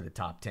go into the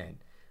top 10.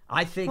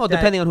 I think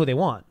depending on who they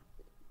want.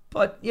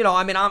 But,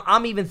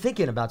 I'm even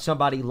thinking about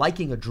somebody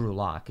liking a Drew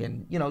Lock,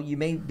 and, you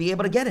may be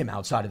able to get him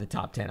outside of the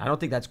top 10. I don't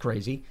think that's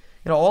crazy.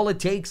 All it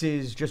takes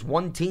is just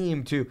one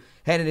team to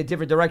head in a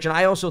different direction.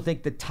 I also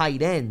think the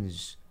tight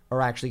ends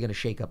are actually going to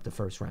shake up the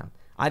first round.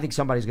 I think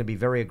somebody's going to be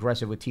very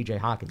aggressive with T.J.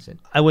 Hawkinson.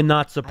 I would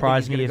not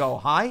surprise me. He's going to go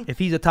high. If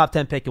he's a top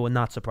 10 pick, it would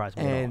not surprise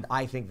me. And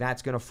I think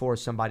that's going to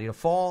force somebody to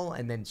fall,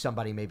 and then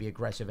somebody may be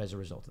aggressive as a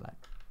result of that.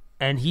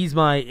 And he's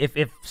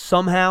if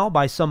somehow,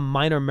 by some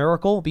minor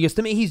miracle, because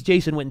to me, he's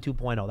Jason Witten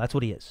 2.0. That's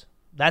what he is.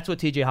 That's what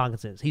T.J.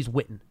 Hawkinson is. He's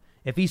Witten.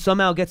 If he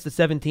somehow gets to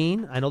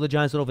 17, I know the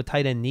Giants don't have a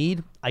tight end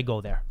need. I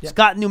go there. Yeah.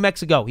 Scott in New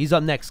Mexico. He's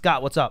up next.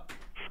 Scott, what's up?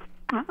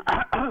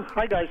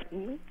 Hi, guys.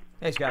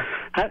 Hey, Scott.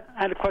 I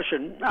had a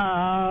question.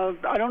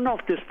 I don't know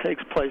if this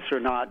takes place or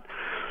not.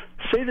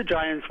 Say the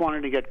Giants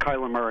wanted to get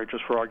Kyler Murray,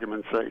 just for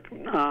argument's sake.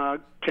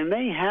 Can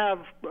they have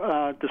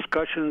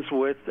discussions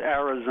with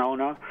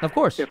Arizona? Of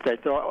course. If they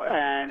thought,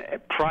 and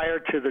prior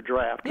to the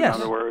draft, yes,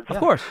 in other words. Of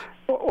course.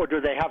 Or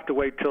do they have to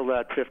wait till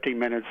that 15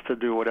 minutes to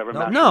do whatever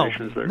No.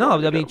 machinations they're No.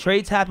 going to I mean, do?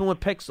 trades happen with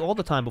picks all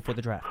the time before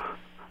the draft.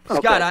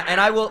 Scott,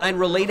 and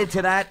related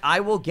to that, I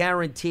will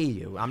guarantee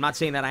you, I'm not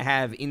saying that I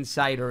have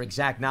insight or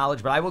exact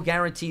knowledge, but I will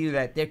guarantee you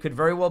that there could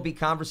very well be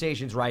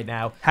conversations right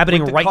now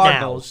happening with the right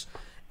Cardinals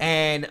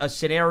and a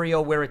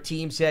scenario where a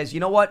team says, you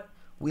know what,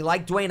 we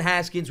like Dwayne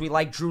Haskins, we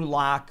like Drew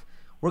Lock.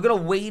 We're going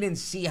to wait and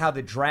see how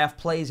the draft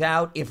plays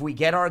out. If we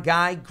get our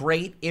guy,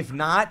 great. If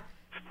not,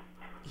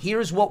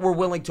 here's what we're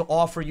willing to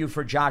offer you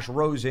for Josh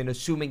Rosen,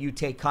 assuming you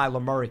take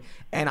Kyler Murray.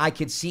 And I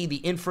could see the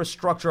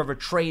infrastructure of a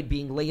trade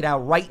being laid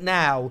out right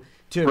now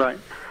to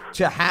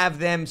have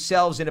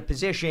themselves in a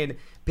position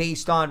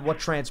based on what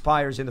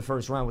transpires in the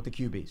first round with the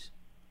QBs.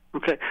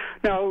 Okay.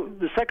 Now,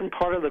 the second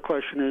part of the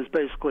question is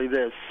basically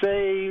this.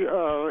 Say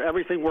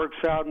everything works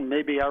out and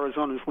maybe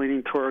Arizona's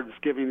leaning towards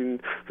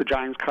giving the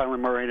Giants Kyler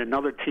Murray and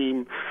another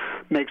team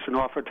makes an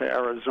offer to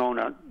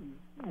Arizona.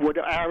 Would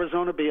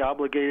Arizona be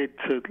obligated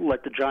to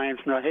let the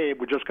Giants know, hey,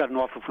 we just got an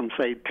offer from,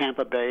 say,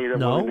 Tampa Bay. They're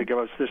willing to give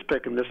us this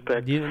pick and this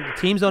pick? The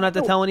teams don't have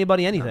to tell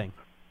anybody anything.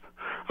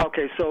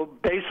 Okay, so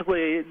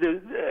basically,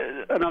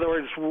 in other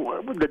words,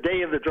 the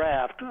day of the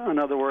draft, in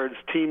other words,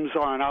 teams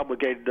aren't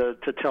obligated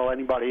to tell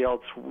anybody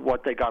else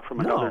what they got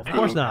from another team. Of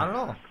course not. I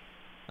don't know.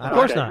 Of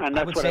course not. And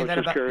that's what I was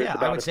just curious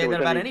about. I would say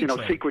that about any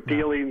trade. Secret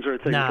dealings or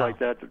things like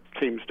that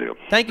teams do.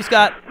 Thank you,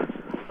 Scott.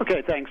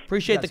 Okay, thanks.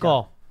 Appreciate the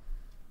call.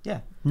 Yeah.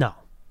 No.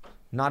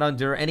 Not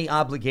under any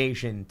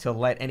obligation to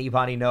let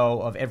anybody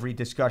know of every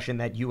discussion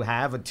that you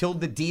have until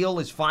the deal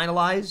is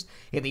finalized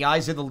in the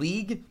eyes of the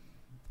league.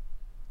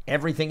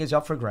 Everything is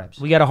up for grabs.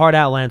 We got a hard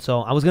out, Lance,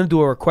 so I was going to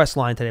do a request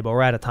line today, but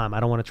we're out of time. I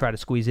don't want to try to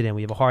squeeze it in.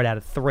 We have a hard out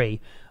at 3.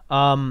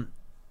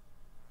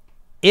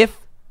 If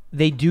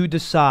they do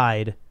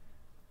decide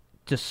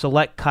to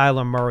select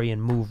Kyler Murray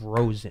and move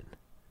Rosen,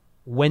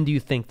 when do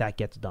you think that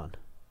gets done?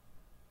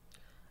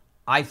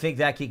 I think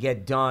that could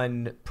get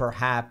done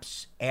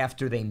perhaps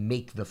after they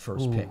make the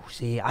first pick.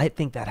 See, I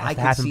think that has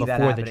to happen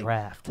before the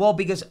draft. Well,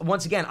 because,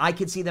 once again, I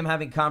could see them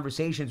having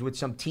conversations with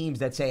some teams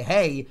that say,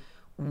 hey,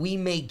 we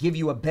may give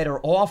you a better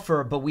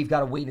offer, but we've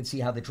got to wait and see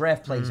how the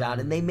draft plays out.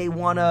 And they may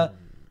want to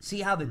see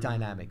how the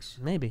dynamics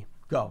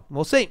go.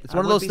 We'll see. It's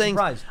one of those things.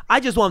 Surprised. I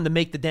just want them to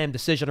make the damn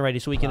decision already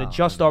so we can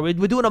adjust our...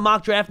 We're doing a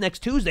mock draft next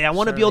Tuesday. I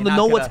want to be able to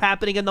know what's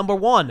happening at number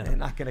 1. They're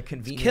not going to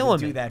conveniently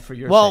do that for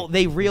your sake. Well,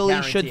 they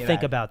really should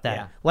think about that.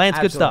 Yeah, Lance,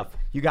 absolutely. good stuff.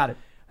 You got it.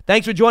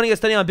 Thanks for joining us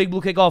today on Big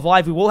Blue Kickoff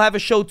Live. We will have a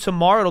show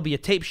tomorrow. It'll be a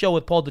tape show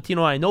with Paul Dottino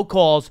and I. No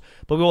calls,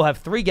 but we will have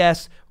 3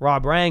 guests,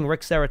 Rob Rang,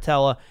 Rick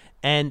Saratella,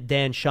 and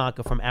Dan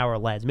Shanka from Our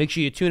Lads. Make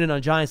sure you tune in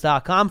on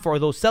Giants.com. For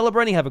those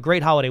celebrating, have a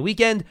great holiday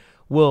weekend.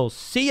 We'll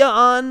see you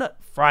on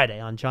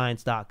Friday on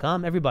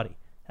Giants.com. Everybody,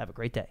 have a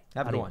great day.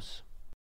 Have a good one. Adios.